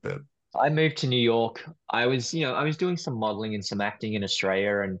about that a bit? I moved to New York. I was doing some modeling and some acting in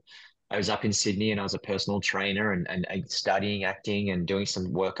Australia, and I was up in Sydney, and I was a personal trainer and studying acting and doing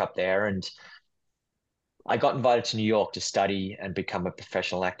some work up there. And I got invited to New York to study and become a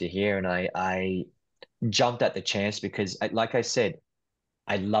professional actor here. And I jumped at the chance because, like I said,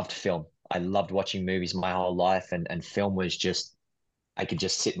 I loved film. I loved watching movies my whole life, and film was just I could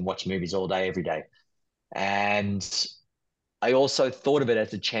just sit and watch movies all day, every day. And I also thought of it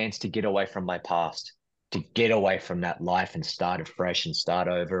as a chance to get away from my past, to get away from that life and start afresh and start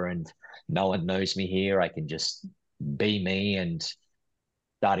over. And no one knows me here. I can just be me and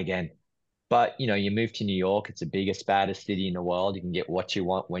start again. But you move to New York, it's the biggest, baddest city in the world. You can get what you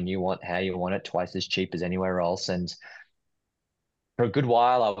want, when you want, how you want it, twice as cheap as anywhere else. And for a good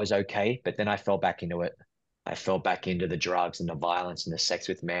while, I was okay, but then I fell back into it. I fell back into the drugs and the violence and the sex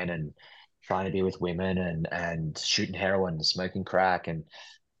with men and trying to be with women and shooting heroin and smoking crack and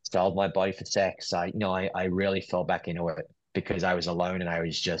sold my body for sex. I really fell back into it because I was alone and I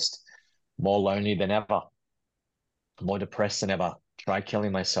was just more lonely than ever, more depressed than ever. Tried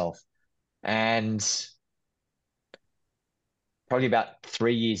killing myself. And probably about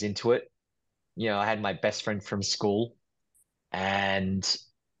 3 years into it, I had my best friend from school and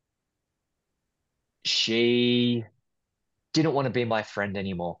she didn't want to be my friend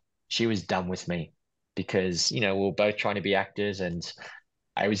anymore. She was done with me because, we were both trying to be actors and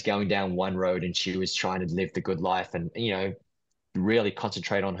I was going down one road and she was trying to live the good life and, really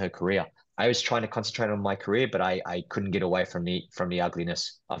concentrate on her career. I was trying to concentrate on my career, but I couldn't get away from the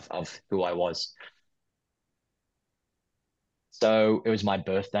ugliness of who I was. So it was my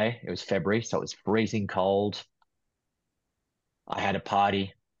birthday. It was February, so it was freezing cold. I had a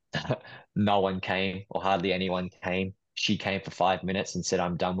party. No one came, or hardly anyone came. She came for 5 minutes and said,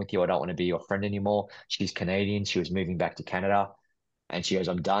 I'm done with you. I don't want to be your friend anymore. She's Canadian. She was moving back to Canada. And she goes,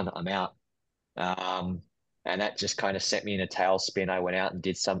 I'm done. I'm out. Um, and that just kind of set me in a tailspin. I went out and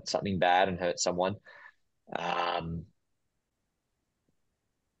did something bad and hurt someone. Um,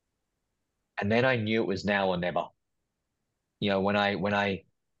 and then I knew it was now or never. When I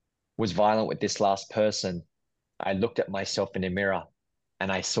was violent with this last person, I looked at myself in a mirror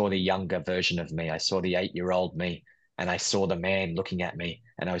and I saw the younger version of me. I saw the 8-year-old me and I saw the man looking at me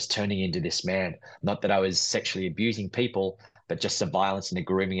and I was turning into this man. Not that I was sexually abusing people, but just the violence and the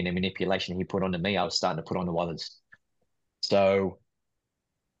grooming and the manipulation he put onto me, I was starting to put onto others. So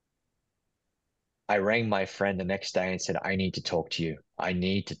I rang my friend the next day and said, I need to talk to you. I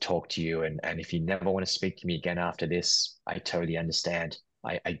need to talk to you. And if you never want to speak to me again after this, I totally understand.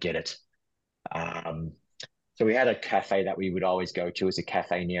 I get it. Um, so we had a cafe that we would always go to. It was a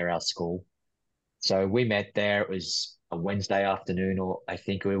cafe near our school. So we met there. It was a Wednesday afternoon, or I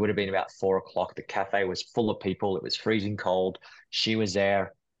think it would have been about 4 o'clock. The cafe was full of people. It was freezing cold. She was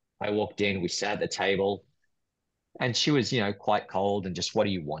there. I walked in. We sat at the table, and she was, quite cold and just, what do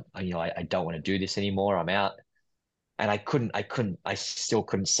you want? I don't want to do this anymore. I'm out. And I still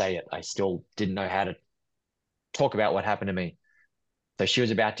couldn't say it. I still didn't know how to talk about what happened to me. So she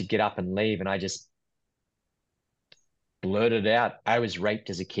was about to get up and leave, and I just blurted out, I was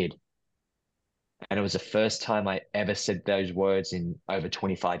raped as a kid. And it was the first time I ever said those words in over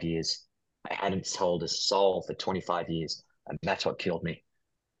 25 years. I hadn't told a soul for 25 years, and that's what killed me.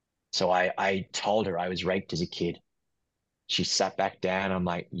 So I told her I was raped as a kid. She sat back down. I'm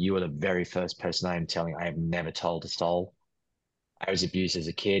like, you are the very first person I am telling. I have never told a soul. I was abused as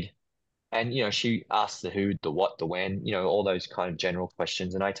a kid. And, she asked the who, the what, the when, all those kind of general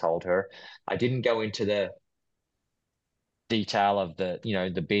questions. And I told her. I didn't go into the detail of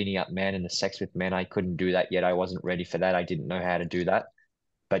the beating up men and the sex with men. I couldn't do that yet. I wasn't ready for that. I didn't know how to do that.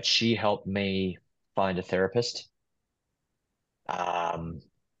 But she helped me find a therapist. Um,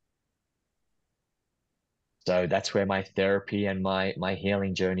 so that's where my therapy and my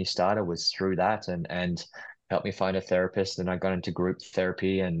healing journey started, was through that, and helped me find a therapist. And I got into group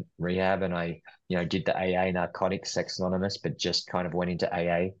therapy and rehab, and I did the AA, Narcotics Sex Anonymous, but just kind of went into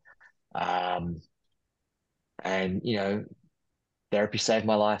AA. And therapy saved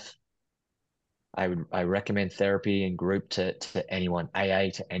my life. I recommend therapy and group to anyone, AA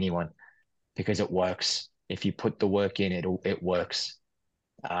to anyone, because it works. If you put the work in, it works.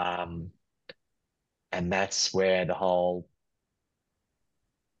 Um, and that's where the whole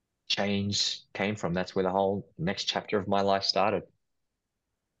change came from. That's where the whole next chapter of my life started.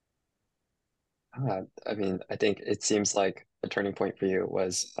 I mean, I think it seems like the turning point for you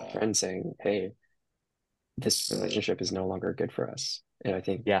was a friend saying, "Hey, this relationship is no longer good for us." And I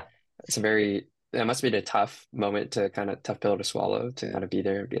think Yeah, it's that must be a tough moment, to kind of tough pill to swallow, to kind of be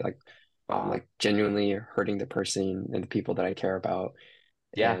there and be like, wow, I'm like genuinely hurting the person and the people that I care about,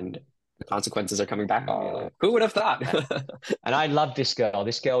 yeah. and the consequences are coming back on me. Like, who would have thought? And I love this girl.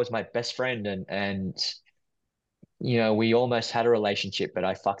 This girl was my best friend, and we almost had a relationship, but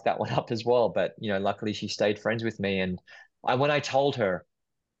I fucked that one up as well. But luckily she stayed friends with me. And when I told her,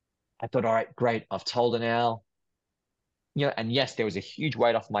 I thought, all right, great, I've told her now. And yes, there was a huge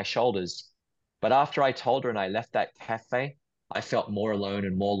weight off my shoulders. But after I told her and I left that cafe, I felt more alone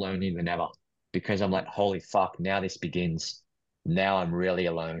and more lonely than ever, because I'm like, holy fuck, now this begins. Now I'm really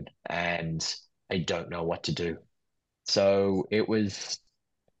alone and I don't know what to do. So it was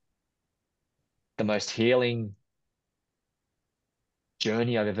the most healing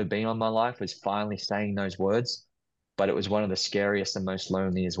journey I've ever been on in my life, was finally saying those words, but it was one of the scariest and most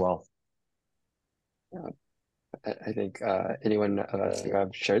lonely as well. I think anyone of us who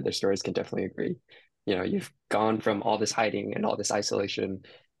have shared their stories can definitely agree. You know, you've gone from all this hiding and all this isolation,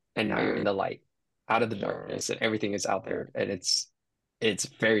 and now you're in the light, out of the darkness, and everything is out there, and it's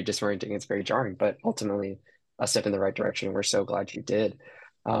very disorienting. It's very jarring, but ultimately a step in the right direction. We're so glad you did.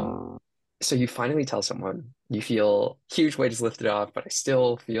 Um, so you finally tell someone, you feel huge weight is lifted off, but I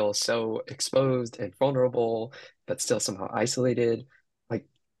still feel so exposed and vulnerable, but still somehow isolated. Like,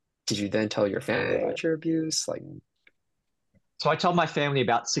 did you then tell your family about your abuse? Like, So I told my family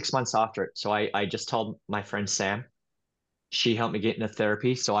about 6 months after it. So I just told my friend Sam. She helped me get into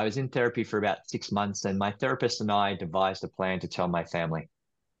therapy. So I was in therapy for about 6 months, and my therapist and I devised a plan to tell my family.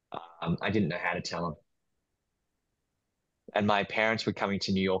 I didn't know how to tell them. And my parents were coming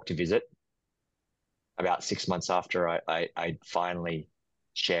to New York to visit about 6 months after I finally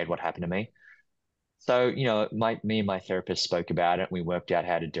shared what happened to me. So, me and my therapist spoke about it. And we worked out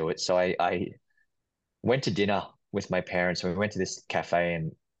how to do it. So I went to dinner with my parents. We went to this cafe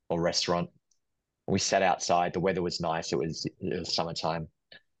and or restaurant. We sat outside. The weather was nice. It was summertime.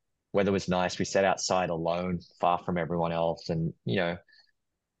 Weather was nice. We sat outside alone, far from everyone else. And,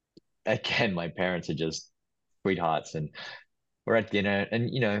 again, my parents are just sweethearts. And we're at dinner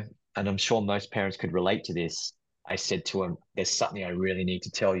and, and I'm sure most parents could relate to this. I said to him, there's something I really need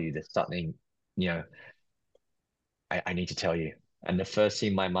to tell you. There's something, you know, I need to tell you. And the first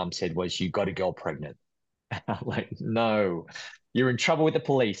thing my mum said was, you got a girl pregnant. I'm like, no, you're in trouble with the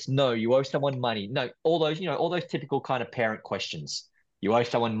police. No, you owe someone money. No, all those typical kind of parent questions. You owe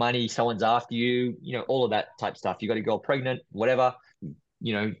someone money, someone's after you, all of that type stuff. You got a girl pregnant, whatever,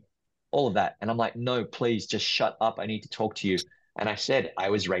 you know, all of that. And I'm like, no, please just shut up. I need to talk to you. And I said, I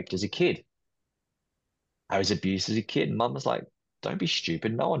was raped as a kid. I was abused as a kid. And mum was like, don't be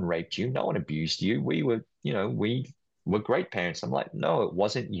stupid. No one raped you. No one abused you. We were great parents. I'm like, no, it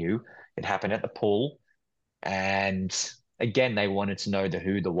wasn't you. It happened at the pool. And again, they wanted to know the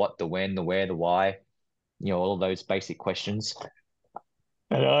who, the what, the when, the where, the why, all of those basic questions.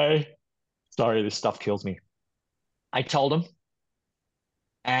 And sorry, this stuff kills me. I told them.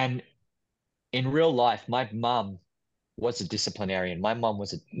 And in real life, my mum was a disciplinarian. My mum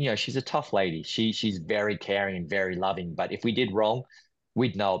was she's a tough lady. She's very caring and very loving. But if we did wrong,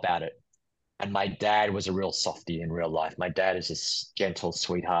 we'd know about it. And my dad was a real softie in real life. My dad is this gentle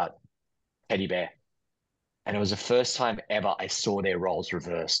sweetheart, teddy bear. And it was the first time ever I saw their roles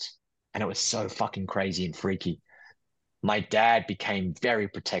reversed. And it was so fucking crazy and freaky. My dad became very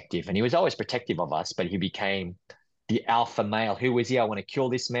protective, and he was always protective of us, but he became the alpha male. Who is he? I want to kill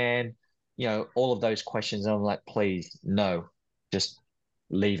this man. All of those questions. And I'm like, please, no, just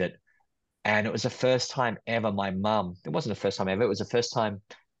leave it. And it was the first time ever my mum, it wasn't the first time ever, it was the first time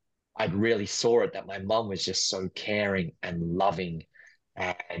I'd really saw it, that my mum was just so caring and loving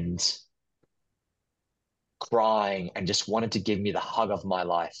and crying and just wanted to give me the hug of my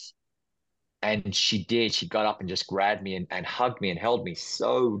life. And she did. She got up and just grabbed me and hugged me and held me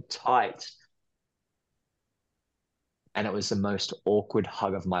so tight. And it was the most awkward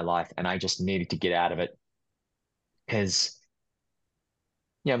hug of my life. And I just needed to get out of it because,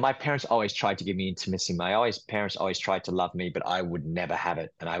 my parents always tried to give me intimacy. Parents always tried to love me, but I would never have it.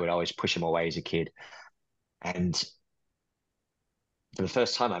 And I would always push them away as a kid. And for the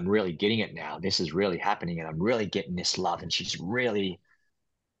first time, I'm really getting it now. This is really happening and I'm really getting this love.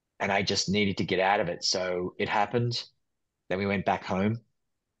 And I just needed to get out of it. So it happened. Then we went back home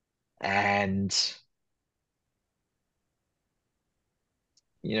and,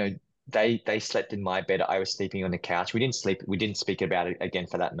 you know, they slept in my bed. I was sleeping on the couch. We didn't speak about it again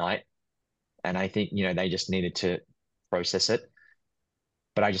for that night. And I think, they just needed to process it.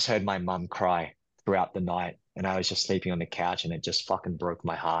 But I just heard my mum cry throughout the night and I was just sleeping on the couch and it just fucking broke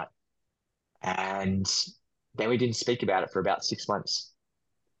my heart. And then we didn't speak about it for about 6 months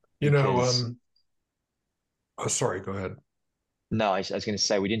You know, because oh, sorry, go ahead. no, I was going to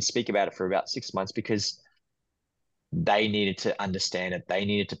say we didn't speak about it for about 6 months because they needed to understand it. They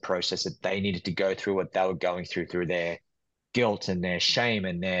needed to process it. They needed to go through what they were going through their guilt and their shame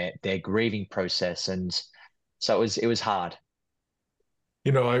and their grieving process. And so it was hard.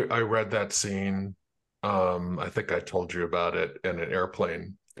 I read that scene. I think I told you about it in an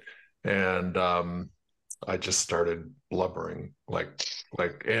airplane, and I just started blubbering,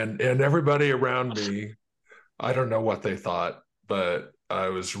 and everybody around me. I don't know what they thought, but I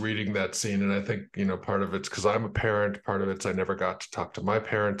was reading that scene, and I think, part of it's because I'm a parent, part of it's I never got to talk to my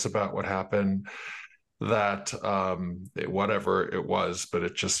parents about what happened, that whatever it was, but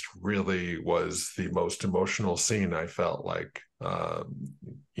it just really was the most emotional scene I felt like,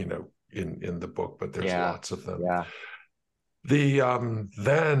 in the book, but there's Yeah, lots of them. yeah.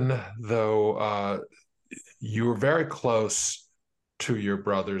 Then though, you were very close to your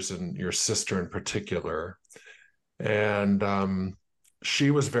brothers and your sister in particular, and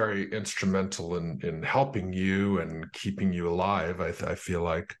she was very instrumental in helping you and keeping you alive. I feel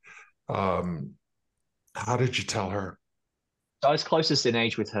like. Um, how did you tell her? So I was closest in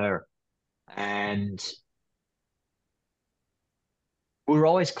age with her, and we were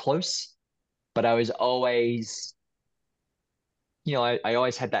always close, but I was always, I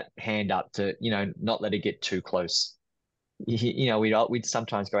always had that hand up to, not let it get too close. We'd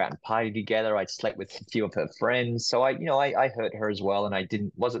sometimes go out and party together. I'd slept with a few of her friends, so I hurt her as well, and I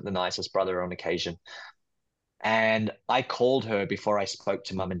didn't wasn't the nicest brother on occasion. And I called her before I spoke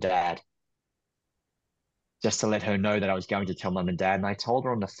to mum and dad, just to let her know that I was going to tell mum and dad. And I told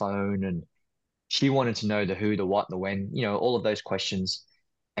her on the phone, and she wanted to know the who, the what, the when, all of those questions.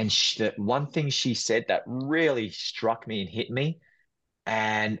 And the one thing she said that really struck me and hit me,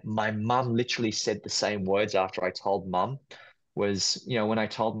 and my mum literally said the same words after I told mum, was, when I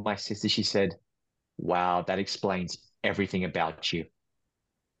told my sister, she said, "Wow, that explains everything about you.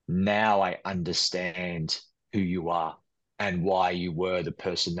 Now I understand who you are and why you were the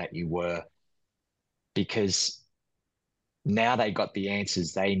person that you were, because now they got the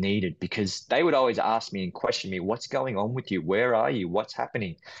answers they needed, because they would always ask me and question me, what's going on with you? Where are you? What's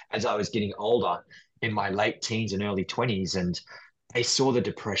happening?" As I was getting older in my late teens and early 20s, and they saw the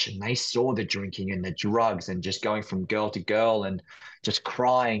depression, they saw the drinking and the drugs and just going from girl to girl and just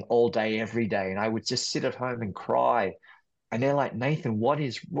crying all day, every day. And I would just sit at home and cry. And they're like, "Nathan, what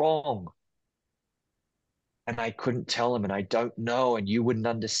is wrong?" And I couldn't tell them, and I don't know, and you wouldn't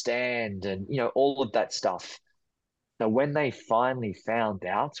understand, and all of that stuff. So when they finally found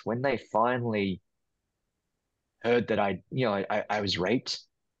out, when they finally heard that I was raped,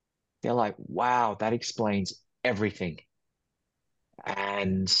 they're like, "Wow, that explains everything."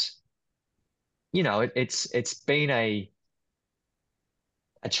 And it's been a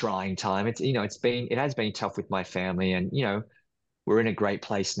trying time. It has been tough with my family, and we're in a great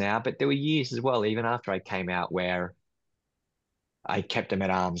place now. But there were years as well, even after I came out, where I kept them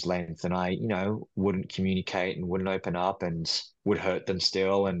at arm's length, and I wouldn't communicate and wouldn't open up and would hurt them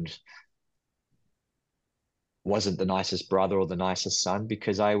still, and wasn't the nicest brother or the nicest son,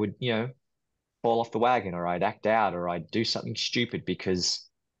 because I would, fall off the wagon, or I'd act out, or I'd do something stupid because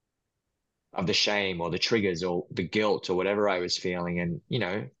of the shame or the triggers or the guilt or whatever I was feeling. And,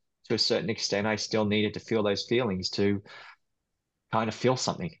 to a certain extent, I still needed to feel those feelings to kind of feel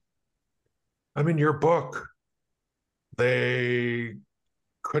something. I mean, your book, they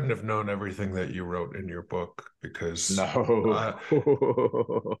couldn't have known everything that you wrote in your book because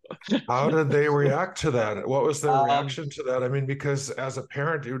No. how did they react to that? What was their Um, reaction to that? I mean, because as a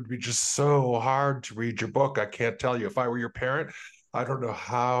parent, it would be just so hard to read your book. I can't tell you. If I were your parent, I don't know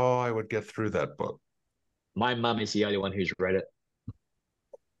how I would get through that book. my mum is the only one who's read it.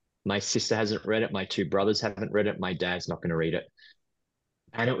 My sister hasn't read it. My two brothers haven't read it. My dad's not going to read it.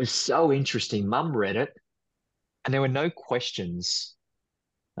 And it was so interesting. Mum read it, and there were no questions.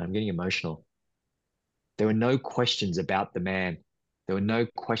 I'm getting emotional. There were no questions about the man. There were no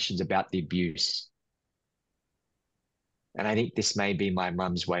questions about the abuse. And I think this may be my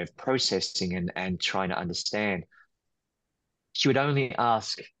mum's way of processing and trying to understand. She would only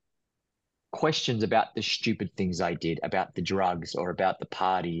ask questions about the stupid things I did, about the drugs or about the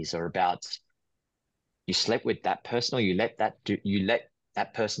parties or about, you slept with that person, or you let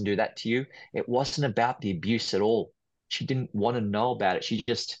that person do that to you. It wasn't about the abuse at all. She didn't want to know about it. She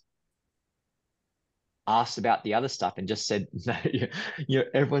just asked about the other stuff and just said, "No,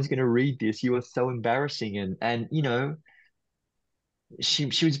 everyone's going to read this. You are so embarrassing." And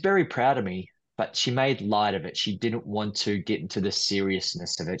she was very proud of me, but she made light of it. She didn't want to get into the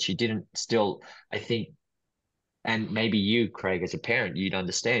seriousness of it. She didn't still, I think, and maybe you, Craig, as a parent, you'd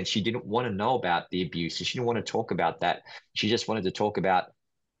understand. She didn't want to know about the abuse. She didn't want to talk about that. She just wanted to talk about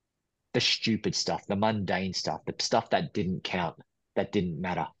the stupid stuff, the mundane stuff, the stuff that didn't count, that didn't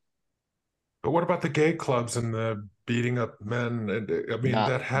matter. But what about the gay clubs and the beating up men? And I mean, Nah,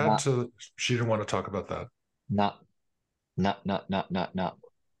 that had nah, to, she didn't want to talk about that. nah, nah, nah, nah, nah, nah.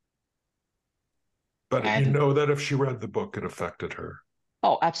 But you And know that if she read the book, it affected her.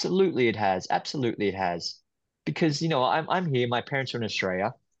 oh, absolutely it has. Absolutely it has. Because, I'm here, my parents are in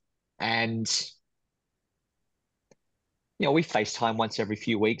Australia, and we FaceTime once every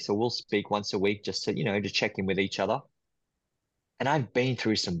few weeks, or we'll speak once a week just to, to check in with each other. And I've been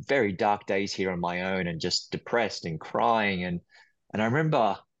through some very dark days here on my own and just depressed and crying. And I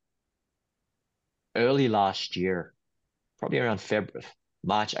remember early last year, probably around February,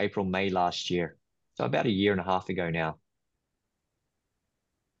 March, April, May last year. So about a year and a half ago now,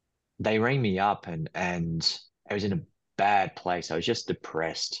 they rang me up and I was in a bad place. I was just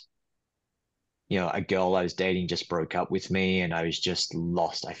depressed. A girl I was dating just broke up with me and I was just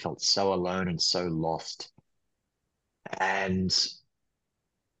lost. I felt so alone and so lost. And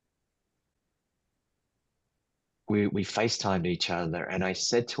we FaceTimed each other and I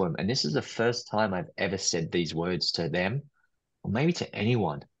said to him, and this is the first time I've ever said these words to them, or maybe to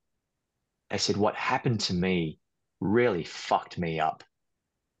anyone. I said, what happened to me really fucked me up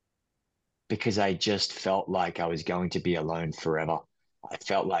because I just felt like I was going to be alone forever. I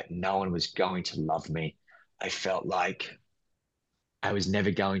felt like no one was going to love me. I felt like I was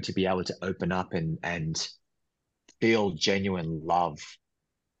never going to be able to open up and feel genuine love.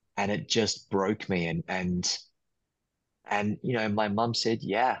 And it just broke me. And my mum said,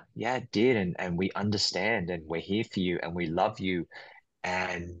 yeah, it did. And we understand and we're here for you and we love you.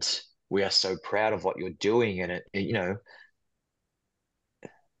 And we are so proud of what you're doing. And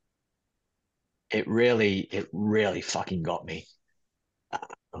it really fucking got me.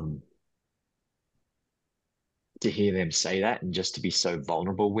 Um, to hear them say that and just to be so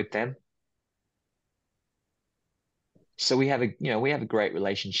vulnerable with them. So we have a great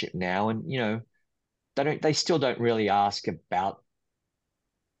relationship now, and they still don't really ask about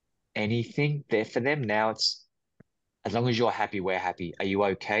anything. There for them now, it's as long as you're happy, we're happy. Are you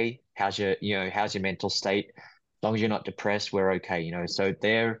okay? How's your mental state? As long as you're not depressed, we're okay. So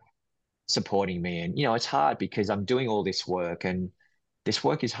they're supporting me, and it's hard because I'm doing all this work, and this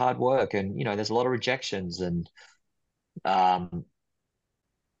work is hard work, and there's a lot of rejections, and um,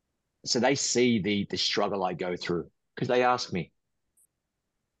 so they see the struggle I go through because they ask me.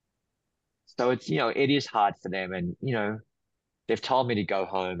 So it is hard for them, and they've told me to go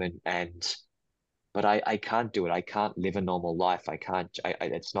home, and but I can't do it. I can't live a normal life. I can't.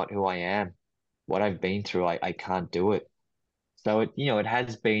 It's not who I am. What I've been through, I can't do it. So it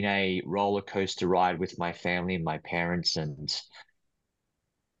has been a roller coaster ride with my family and my parents,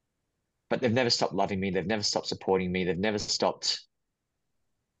 but they've never stopped loving me. They've never stopped supporting me. They've never stopped.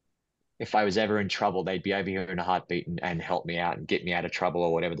 If I was ever in trouble, they'd be over here in a heartbeat and help me out and get me out of trouble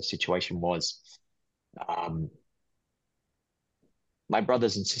or whatever the situation was. Um, my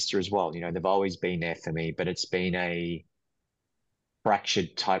brothers and sister as well, they've always been there for me, but it's been a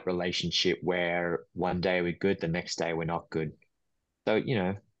fractured type relationship where one day we're good, the next day we're not good. So,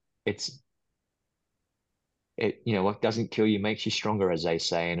 it's what doesn't kill you makes you stronger, as they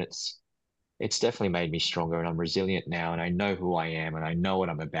say, and it's definitely made me stronger and I'm resilient now and I know who I am and I know what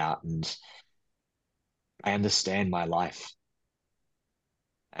I'm about and I understand my life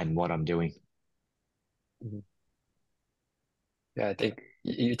and what I'm doing. Mhm. Yeah, I think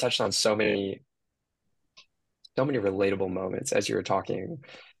you touched on so many relatable moments as you were talking.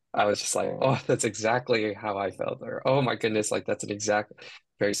 I was just like, oh, that's exactly how I felt, or oh my goodness, like that's an exact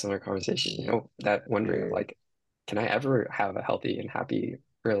very similar conversation. That wondering like, can I ever have a healthy and happy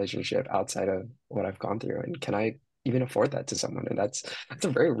relationship outside of what I've gone through, and can I even afford that to someone? And that's a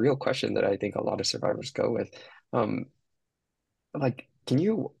very real question that I think a lot of survivors go with. Um, like, can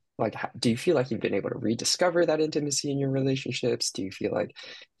you like, do you feel like you've been able to rediscover that intimacy in your relationships? Do you feel like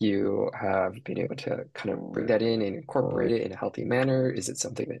you have been able to kind of bring that in and incorporate it in a healthy manner? Is it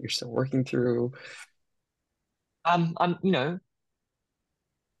something that you're still working through? I'm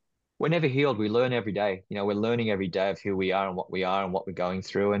we're never healed. We learn every day. We're learning every day of who we are and what we are and what we're going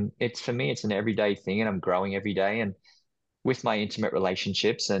through. And it's for me, it's an everyday thing and I'm growing every day. And with my intimate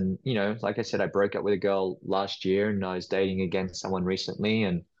relationships, and like I said, I broke up with a girl last year and I was dating again someone recently.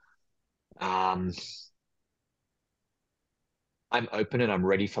 And um, I'm open and I'm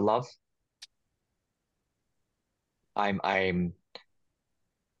ready for love. I'm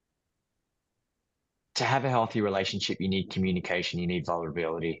to have a healthy relationship, you need communication, you need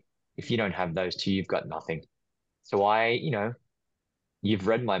vulnerability. If you don't have those two, you've got nothing. So you've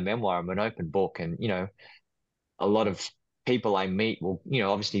read my memoir. I'm an open book, and a lot of people I meet will,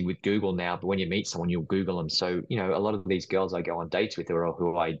 obviously with Google now, but when you meet someone, you'll Google them. So, a lot of these girls I go on dates with or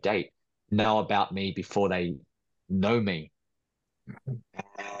who I date know about me before they know me.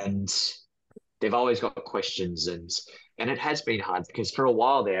 And they've always got questions and it has been hard because for a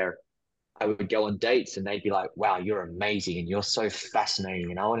while there, I would go on dates and they'd be like, wow, you're amazing and you're so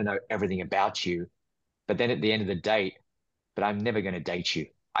fascinating and I want to know everything about you. But then at the end of the date, but I'm never going to date you.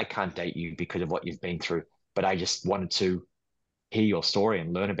 I can't date you because of what you've been through. But I just wanted to hear your story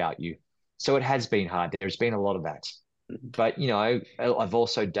and learn about you. So it has been hard. There's been a lot of that. But, I've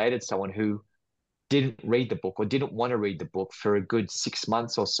also dated someone who didn't read the book or didn't want to read the book for a good 6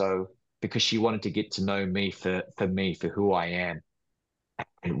 months or so because she wanted to get to know me for who I am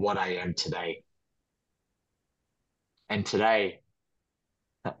and what I am today. And today,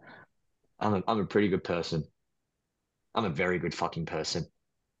 I'm a pretty good person. I'm a very good fucking person.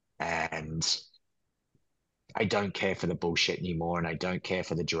 And I don't care for the bullshit anymore, and I don't care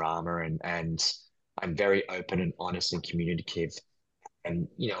for the drama, and I'm very open and honest and communicative. And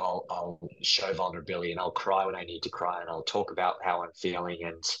I'll show vulnerability, and I'll cry when I need to cry, and I'll talk about how I'm feeling.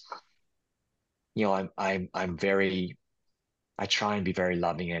 And I'm very I try and be very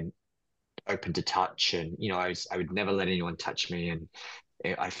loving and open to touch. And I would never let anyone touch me, and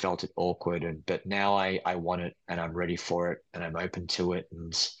I felt it awkward. But now I want it, and I'm ready for it, and I'm open to it.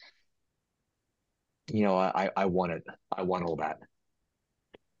 And I want it. I want all that.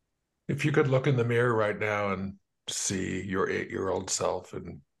 If you could look in the mirror right now and see your 8-year-old self,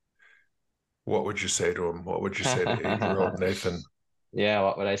 and what would you say to him? What would you say to 8-year-old Nathan? Yeah,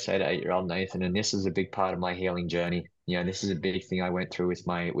 what would I say to 8-year-old Nathan? And this is a big part of my healing journey. This is a big thing I went through with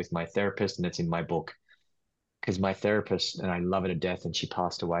my therapist, and it's in my book. Because my therapist, and I love her to death, and she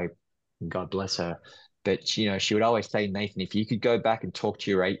passed away, and God bless her. But she would always say, Nathan, if you could go back and talk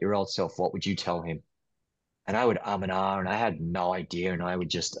to your 8-year-old self, what would you tell him? And I would and ah, and I had no idea, and I would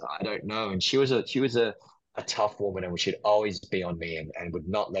just, I don't know. And she was a tough woman, and she'd always be on me, and would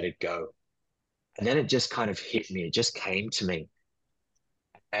not let it go. And then it just kind of hit me. It just came to me.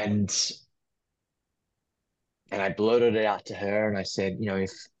 And I blurted it out to her, and I said,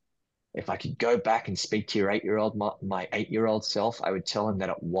 if I could go back and speak to your 8-year-old, my 8-year-old self, I would tell him that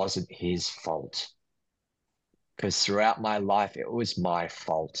it wasn't his fault. Because throughout my life, it was my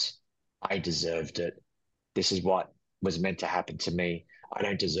fault. I deserved it. This is what was meant to happen to me. I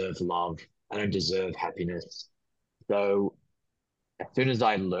don't deserve love. I don't deserve happiness. So as soon as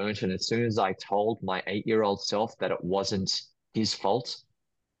I learned, and as soon as I told my 8-year-old self that it wasn't his fault,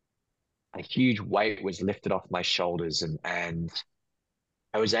 a huge weight was lifted off my shoulders, and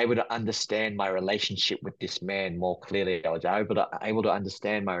I was able to understand my relationship with this man more clearly. I was able to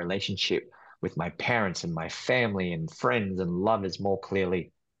understand my relationship with my parents and my family and friends and lovers more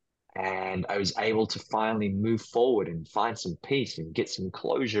clearly. And I was able to finally move forward and find some peace and get some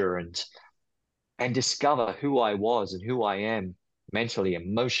closure, and discover who I was and who I am mentally,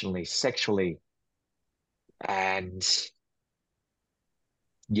 emotionally, sexually. And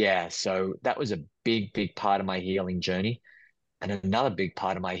yeah, so that was a big, big part of my healing journey. And another big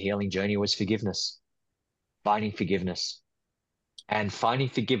part of my healing journey was forgiveness, finding forgiveness, and finding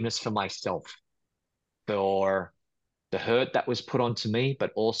forgiveness for myself, for the hurt that was put onto me,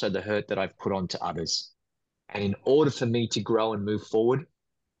 but also the hurt that I've put onto others. And in order for me to grow and move forward,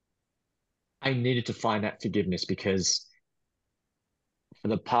 I needed to find that forgiveness, because for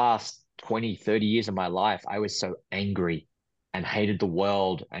the past 20, 30 years of my life, I was so angry and hated the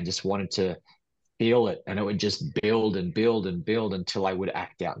world and just wanted to feel it. And it would just build and build and build until I would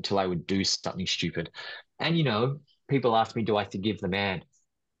act out, until I would do something stupid. And, people ask me, do I forgive the man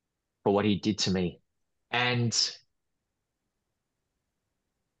for what he did to me? And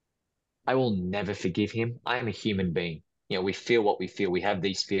I will never forgive him. I am a human being. We feel what we feel. We have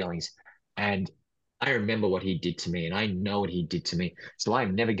these feelings. And I remember what he did to me, and I know what he did to me. So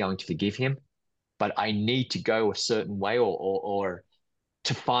I'm never going to forgive him, but I need to go a certain way, or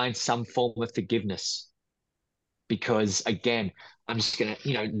to find some form of forgiveness. Because again, I'm just going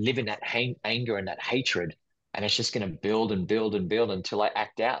to, live in that anger and that hatred. And it's just going to build and build and build until I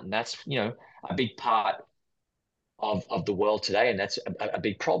act out. And that's, a big part of the world today. And that's a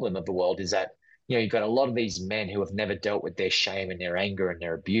big problem of the world, is that, you've got a lot of these men who have never dealt with their shame and their anger and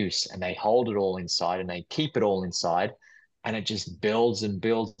their abuse, and they hold it all inside and they keep it all inside. And it just builds and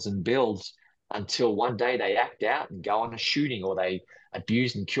builds and builds until one day they act out and go on a shooting, or they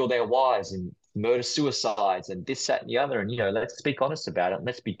abuse and kill their wives and murder suicides and this, that, and the other. And, let's speak honest about it. And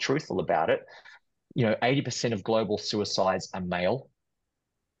let's be truthful about it. 80% of global suicides are male,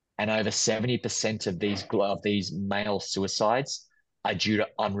 and over 70% of these male suicides are due to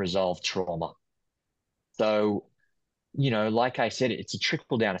unresolved trauma. So, like I said, it's a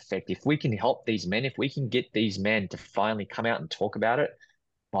trickle down effect. If we can help these men, if we can get these men to finally come out and talk about it,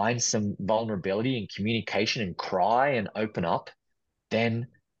 find some vulnerability and communication and cry and open up, then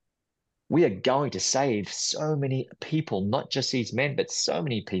we are going to save so many people, not just these men, but so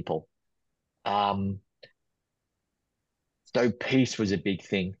many people. So peace was a big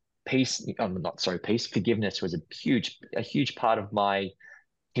thing. Peace, I'm not sorry, peace, forgiveness was a huge part of my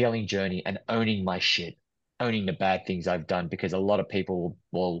healing journey, and owning my shit. owning the bad things I've done, because a lot of people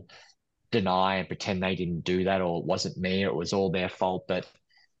will deny and pretend they didn't do that, or it wasn't me, or it was all their fault. But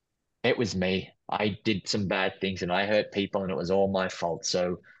it was me. I did some bad things and I hurt people and it was all my fault.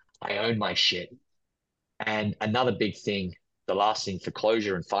 So I own my shit. And another big thing, the last thing for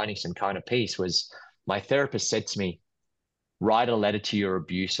closure and finding some kind of peace, was my therapist said to me, write a letter to your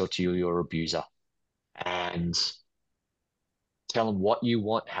abuse or to your abuser and tell them what you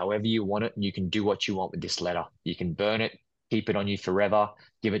want, however you want it, and you can do what you want with this letter. You can burn it, keep it on you forever,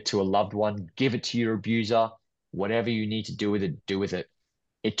 give it to a loved one, give it to your abuser, whatever you need to do with it, do with it.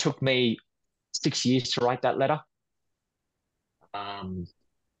 It took me 6 years to write that letter. Um,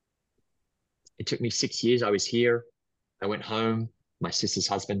 it took me 6 years. I was here. I went home. My sister's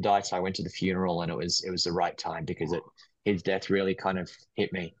husband died, so I went to the funeral, and it was the right time because his death really kind of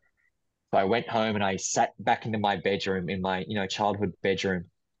hit me. So I went home and I sat back into my bedroom, in my childhood bedroom.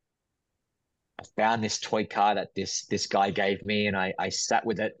 I found this toy car that this guy gave me, and I sat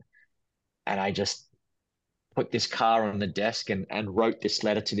with it, and I just put this car on the desk and wrote this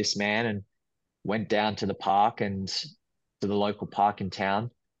letter to this man, and went down to the park and to the local park in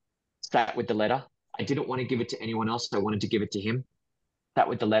town, sat with the letter. I didn't want to give it to anyone else. I wanted to give it to him. Sat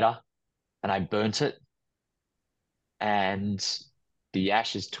with the letter and I burnt it, and the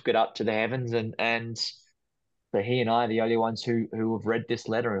ashes took it up to the heavens, and so he and I are the only ones who have read this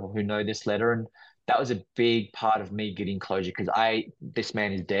letter or who know this letter. And that was a big part of me getting closure, because this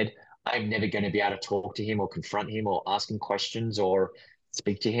man is dead. I'm never going to be able to talk to him or confront him or ask him questions or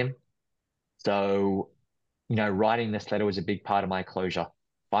speak to him. So, writing this letter was a big part of my closure.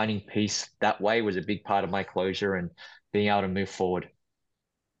 Finding peace that way was a big part of my closure and being able to move forward.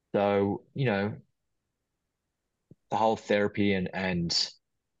 So, the whole therapy and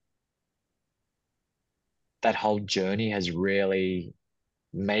that whole journey has really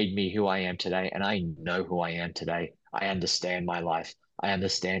made me who I am today. And I know who I am today. I understand my life. I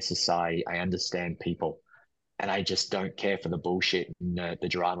understand society. I understand people. And I just don't care for the bullshit and the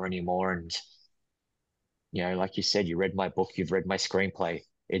drama anymore. And, like you said, you read my book, you've read my screenplay.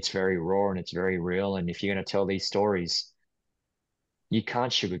 It's very raw and it's very real. And if you're going to tell these stories, you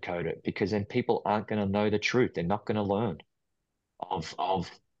can't sugarcoat it, because then people aren't going to know the truth. They're not going to learn of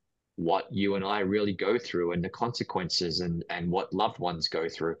what you and I really go through and the consequences and what loved ones go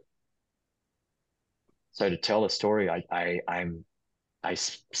through. So to tell a story, I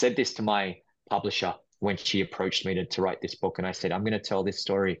said this to my publisher when she approached me to write this book, and I said, I'm going to tell this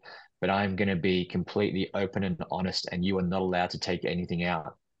story, but I'm going to be completely open and honest, and you are not allowed to take anything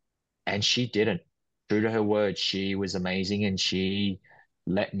out. And she didn't. True to her word, she was amazing, and she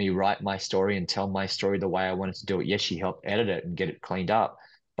let me write my story and tell my story the way I wanted to do it. Yes, she helped edit it and get it cleaned up,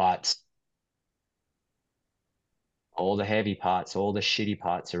 but all the heavy parts, all the shitty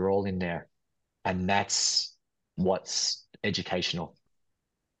parts are all in there. And that's what's educational.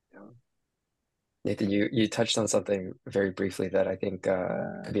 Nathan, you touched on something very briefly that I think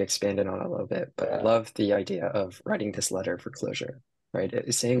could be expanded on a little bit, but I love the idea of writing this letter for closure, right?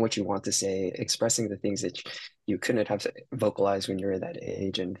 It's saying what you want to say, expressing the things that you couldn't have vocalized when you were that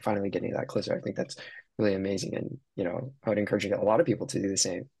age, and finally getting that closure. I think that's really amazing. And, I would encourage a lot of people to do the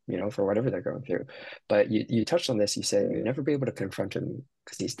same, for whatever they're going through. But you touched on this, you said you'd never be able to confront him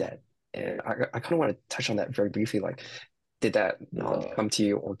because he's dead. And I kind of want to touch on that very briefly. Like, did that knowledge come to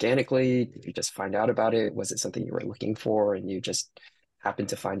you organically? Did you just find out about it? Was it something you were looking for and you just happened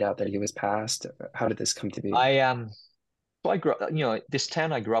to find out that he was passed? How did this come to be? So I grew up, this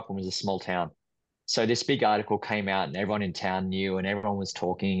town I grew up in was a small town. So this big article came out and everyone in town knew and everyone was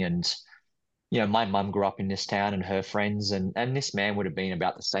talking. And, my mum grew up in this town and her friends, and this man would have been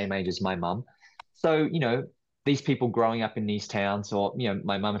about the same age as my mum. So, these people growing up in these towns, or,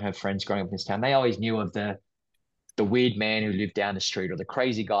 my mum and her friends growing up in this town, they always knew of the weird man who lived down the street, or the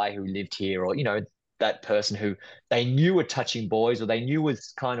crazy guy who lived here, or, that person who they knew were touching boys, or they knew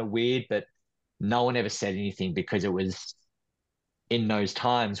was kind of weird, but no one ever said anything, because it was in those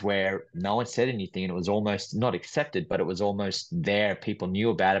times where no one said anything and it was almost not accepted, but it was almost there. People knew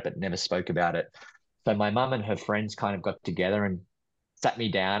about it, but never spoke about it. So my mum and her friends kind of got together and sat me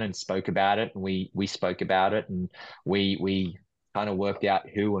down and spoke about it. And we spoke about it, and we kind of worked out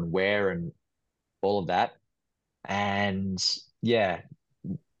who and where and all of that. And yeah,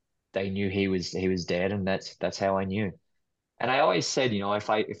 they knew he was dead, and that's how I knew. And I always said,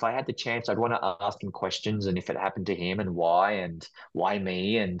 if I had the chance, I'd want to ask him questions, and if it happened to him, and why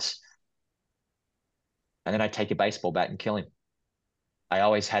me, and then I'd take a baseball bat and kill him. I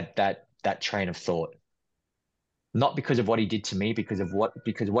always had that train of thought, not because of what he did to me, because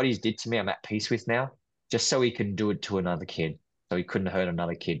what he's did to me, I'm at peace with now. Just so he can do it to another kid, so he couldn't hurt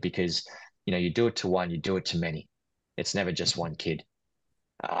another kid, because you do it to one, you do it to many. It's never just one kid.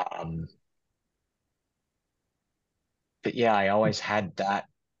 Um, but yeah, I always had that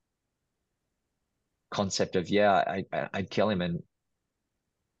concept of, I'd kill him and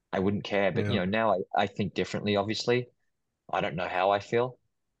I wouldn't care. But, Yeah. now I think differently, obviously. I don't know how I feel.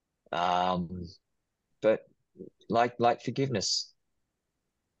 Um, but like forgiveness,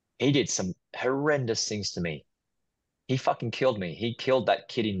 he did some horrendous things to me. He fucking killed me. He killed that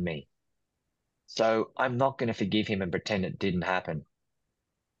kid in me. So I'm not going to forgive him and pretend it didn't happen.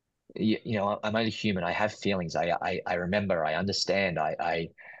 I'm only human. I have feelings. I remember, I understand.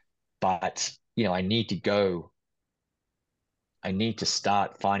 But I need to go. I need to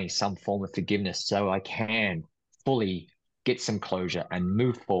start finding some form of forgiveness so I can fully get some closure and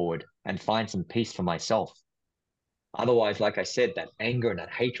move forward and find some peace for myself. Otherwise, like I said, that anger and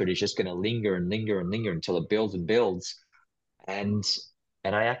that hatred is just going to linger and linger and linger until it builds and builds, and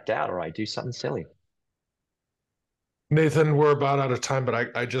I act out or I do something silly. Nathan, we're about out of time,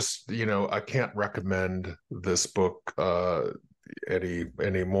 but I just, I can't recommend this book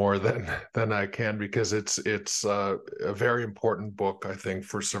any more than I can, because it's a very important book, I think,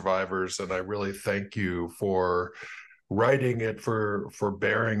 for survivors, and I really thank you for writing it, for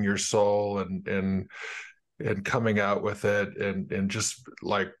bearing your soul and coming out with it, and just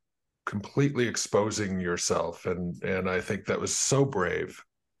like completely exposing yourself, and I think that was so brave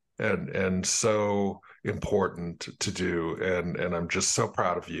and so important to do, and I'm just so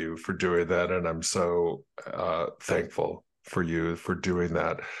proud of you for doing that, and I'm so thankful for you for doing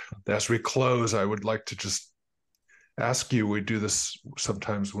that. As we close, I would like to just ask you, we do this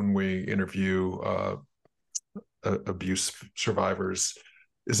sometimes when we interview abuse survivors,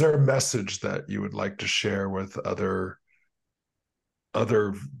 is there a message that you would like to share with other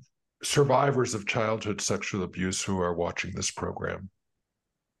survivors of childhood sexual abuse who are watching this program?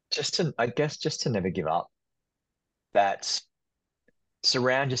 I guess, just to never give up. That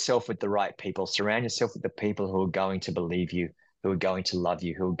surround yourself with the right people. Surround yourself with the people who are going to believe you, who are going to love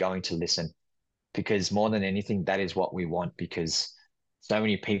you, who are going to listen. Because more than anything, that is what we want. Because so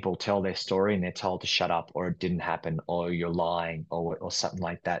many people tell their story and they're told to shut up, or it didn't happen, or you're lying, or something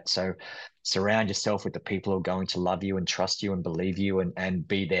like that. So surround yourself with the people who are going to love you and trust you and believe you and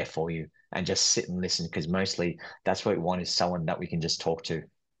be there for you, and just sit and listen. Because mostly that's what we want, is someone that we can just talk to.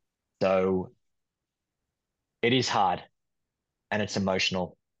 So it is hard and it's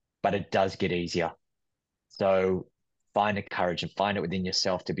emotional, but it does get easier. So find the courage and find it within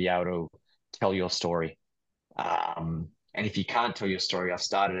yourself to be able to tell your story. And if you can't tell your story, I've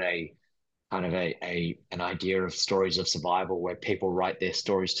started a kind of an idea of stories of survival, where people write their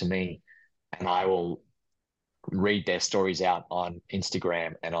stories to me, and I will read their stories out on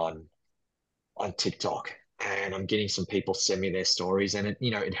Instagram and on TikTok. And I'm getting some people send me their stories, and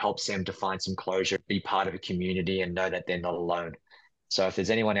it helps them to find some closure, be part of a community, and know that they're not alone. So if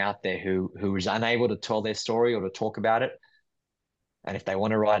there's anyone out there who is unable to tell their story or to talk about it, and if they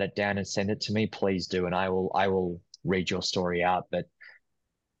want to write it down and send it to me, please do, and I will read your story out. But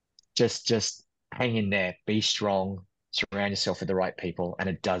just hang in there, be strong, surround yourself with the right people, and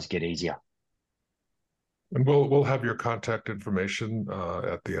it does get easier. And we'll have your contact information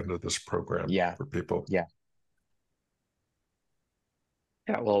at the end of this program Yeah, for people. yeah.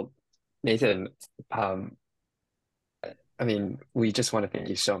 Yeah, well, Nathan, um, I mean, we just want to thank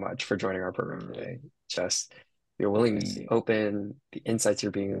you so much for joining our program today. Just your willingness to be open, the insights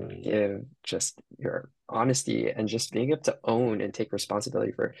you're being able to give, just your honesty, and just being able to own and take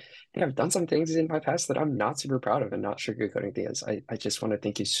responsibility for, hey, I've done some things in my past that I'm not super proud of, and not sugarcoating things. I just want to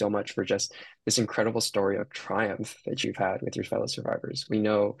thank you so much for just this incredible story of triumph that you've had with your fellow survivors. We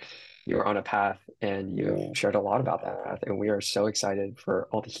know you're on a path, and you've shared a lot about that path, and we are so excited for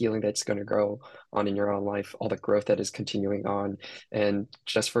all the healing that's going to grow on in your own life, all the growth that is continuing on, and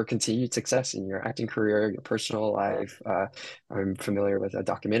just for continued success in your acting career, your personal life. I'm familiar with a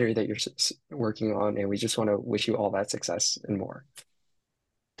documentary that you're working on, and we just want to wish you all that success and more.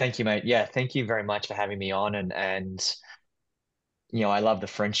 Thank you, mate. Yeah, thank you very much for having me on, and I love the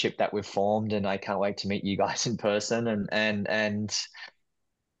friendship that we've formed, and I can't wait to meet you guys in person, and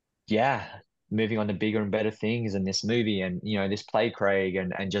yeah, moving on to bigger and better things, and this movie, and this play, Craig,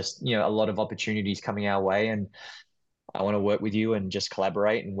 and just a lot of opportunities coming our way. And I want to work with you and just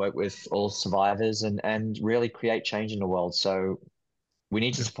collaborate and work with all survivors, and really create change in the world. So we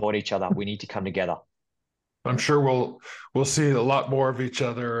need to support each other. We need to come together. I'm sure we'll see a lot more of each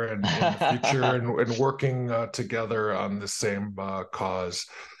other in the future, and working together on the same cause.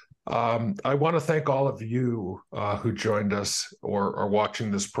 I want to thank all of you who joined us or are watching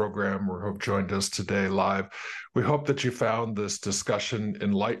this program or have joined us today live. We hope that you found this discussion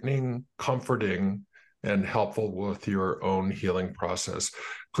enlightening, comforting, and helpful with your own healing process.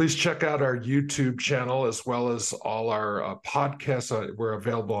 Please check out our YouTube channel as well as all our podcasts. We're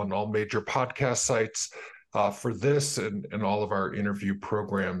available on all major podcast sites for this and all of our interview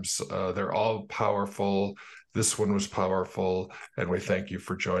programs. They're all powerful. This one was powerful, and we thank you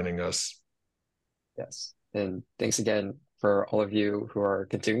for joining us. Yes. And thanks again for all of you who are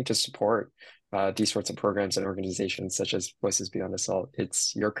continuing to support these sorts of programs and organizations such as Voices Beyond Assault.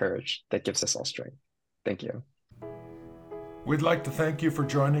 It's your courage that gives us all strength. Thank you. We'd like to thank you for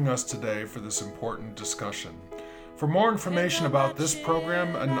joining us today for this important discussion. For more information about this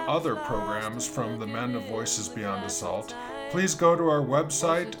program and other programs from the Men of Voices Beyond Assault, please go to our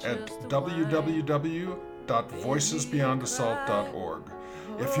website at www.voicesbeyondassault.org.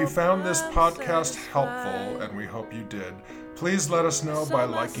 If you found this podcast helpful, and we hope you did, please let us know by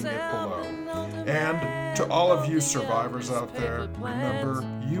liking it below. And to all of you survivors out there, remember,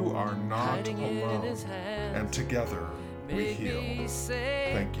 you are not alone, and together we heal.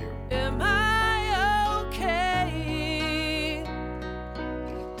 Thank you. Am I okay?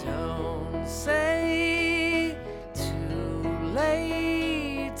 Don't say too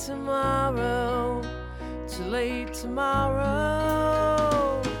late tomorrow. Too late tomorrow.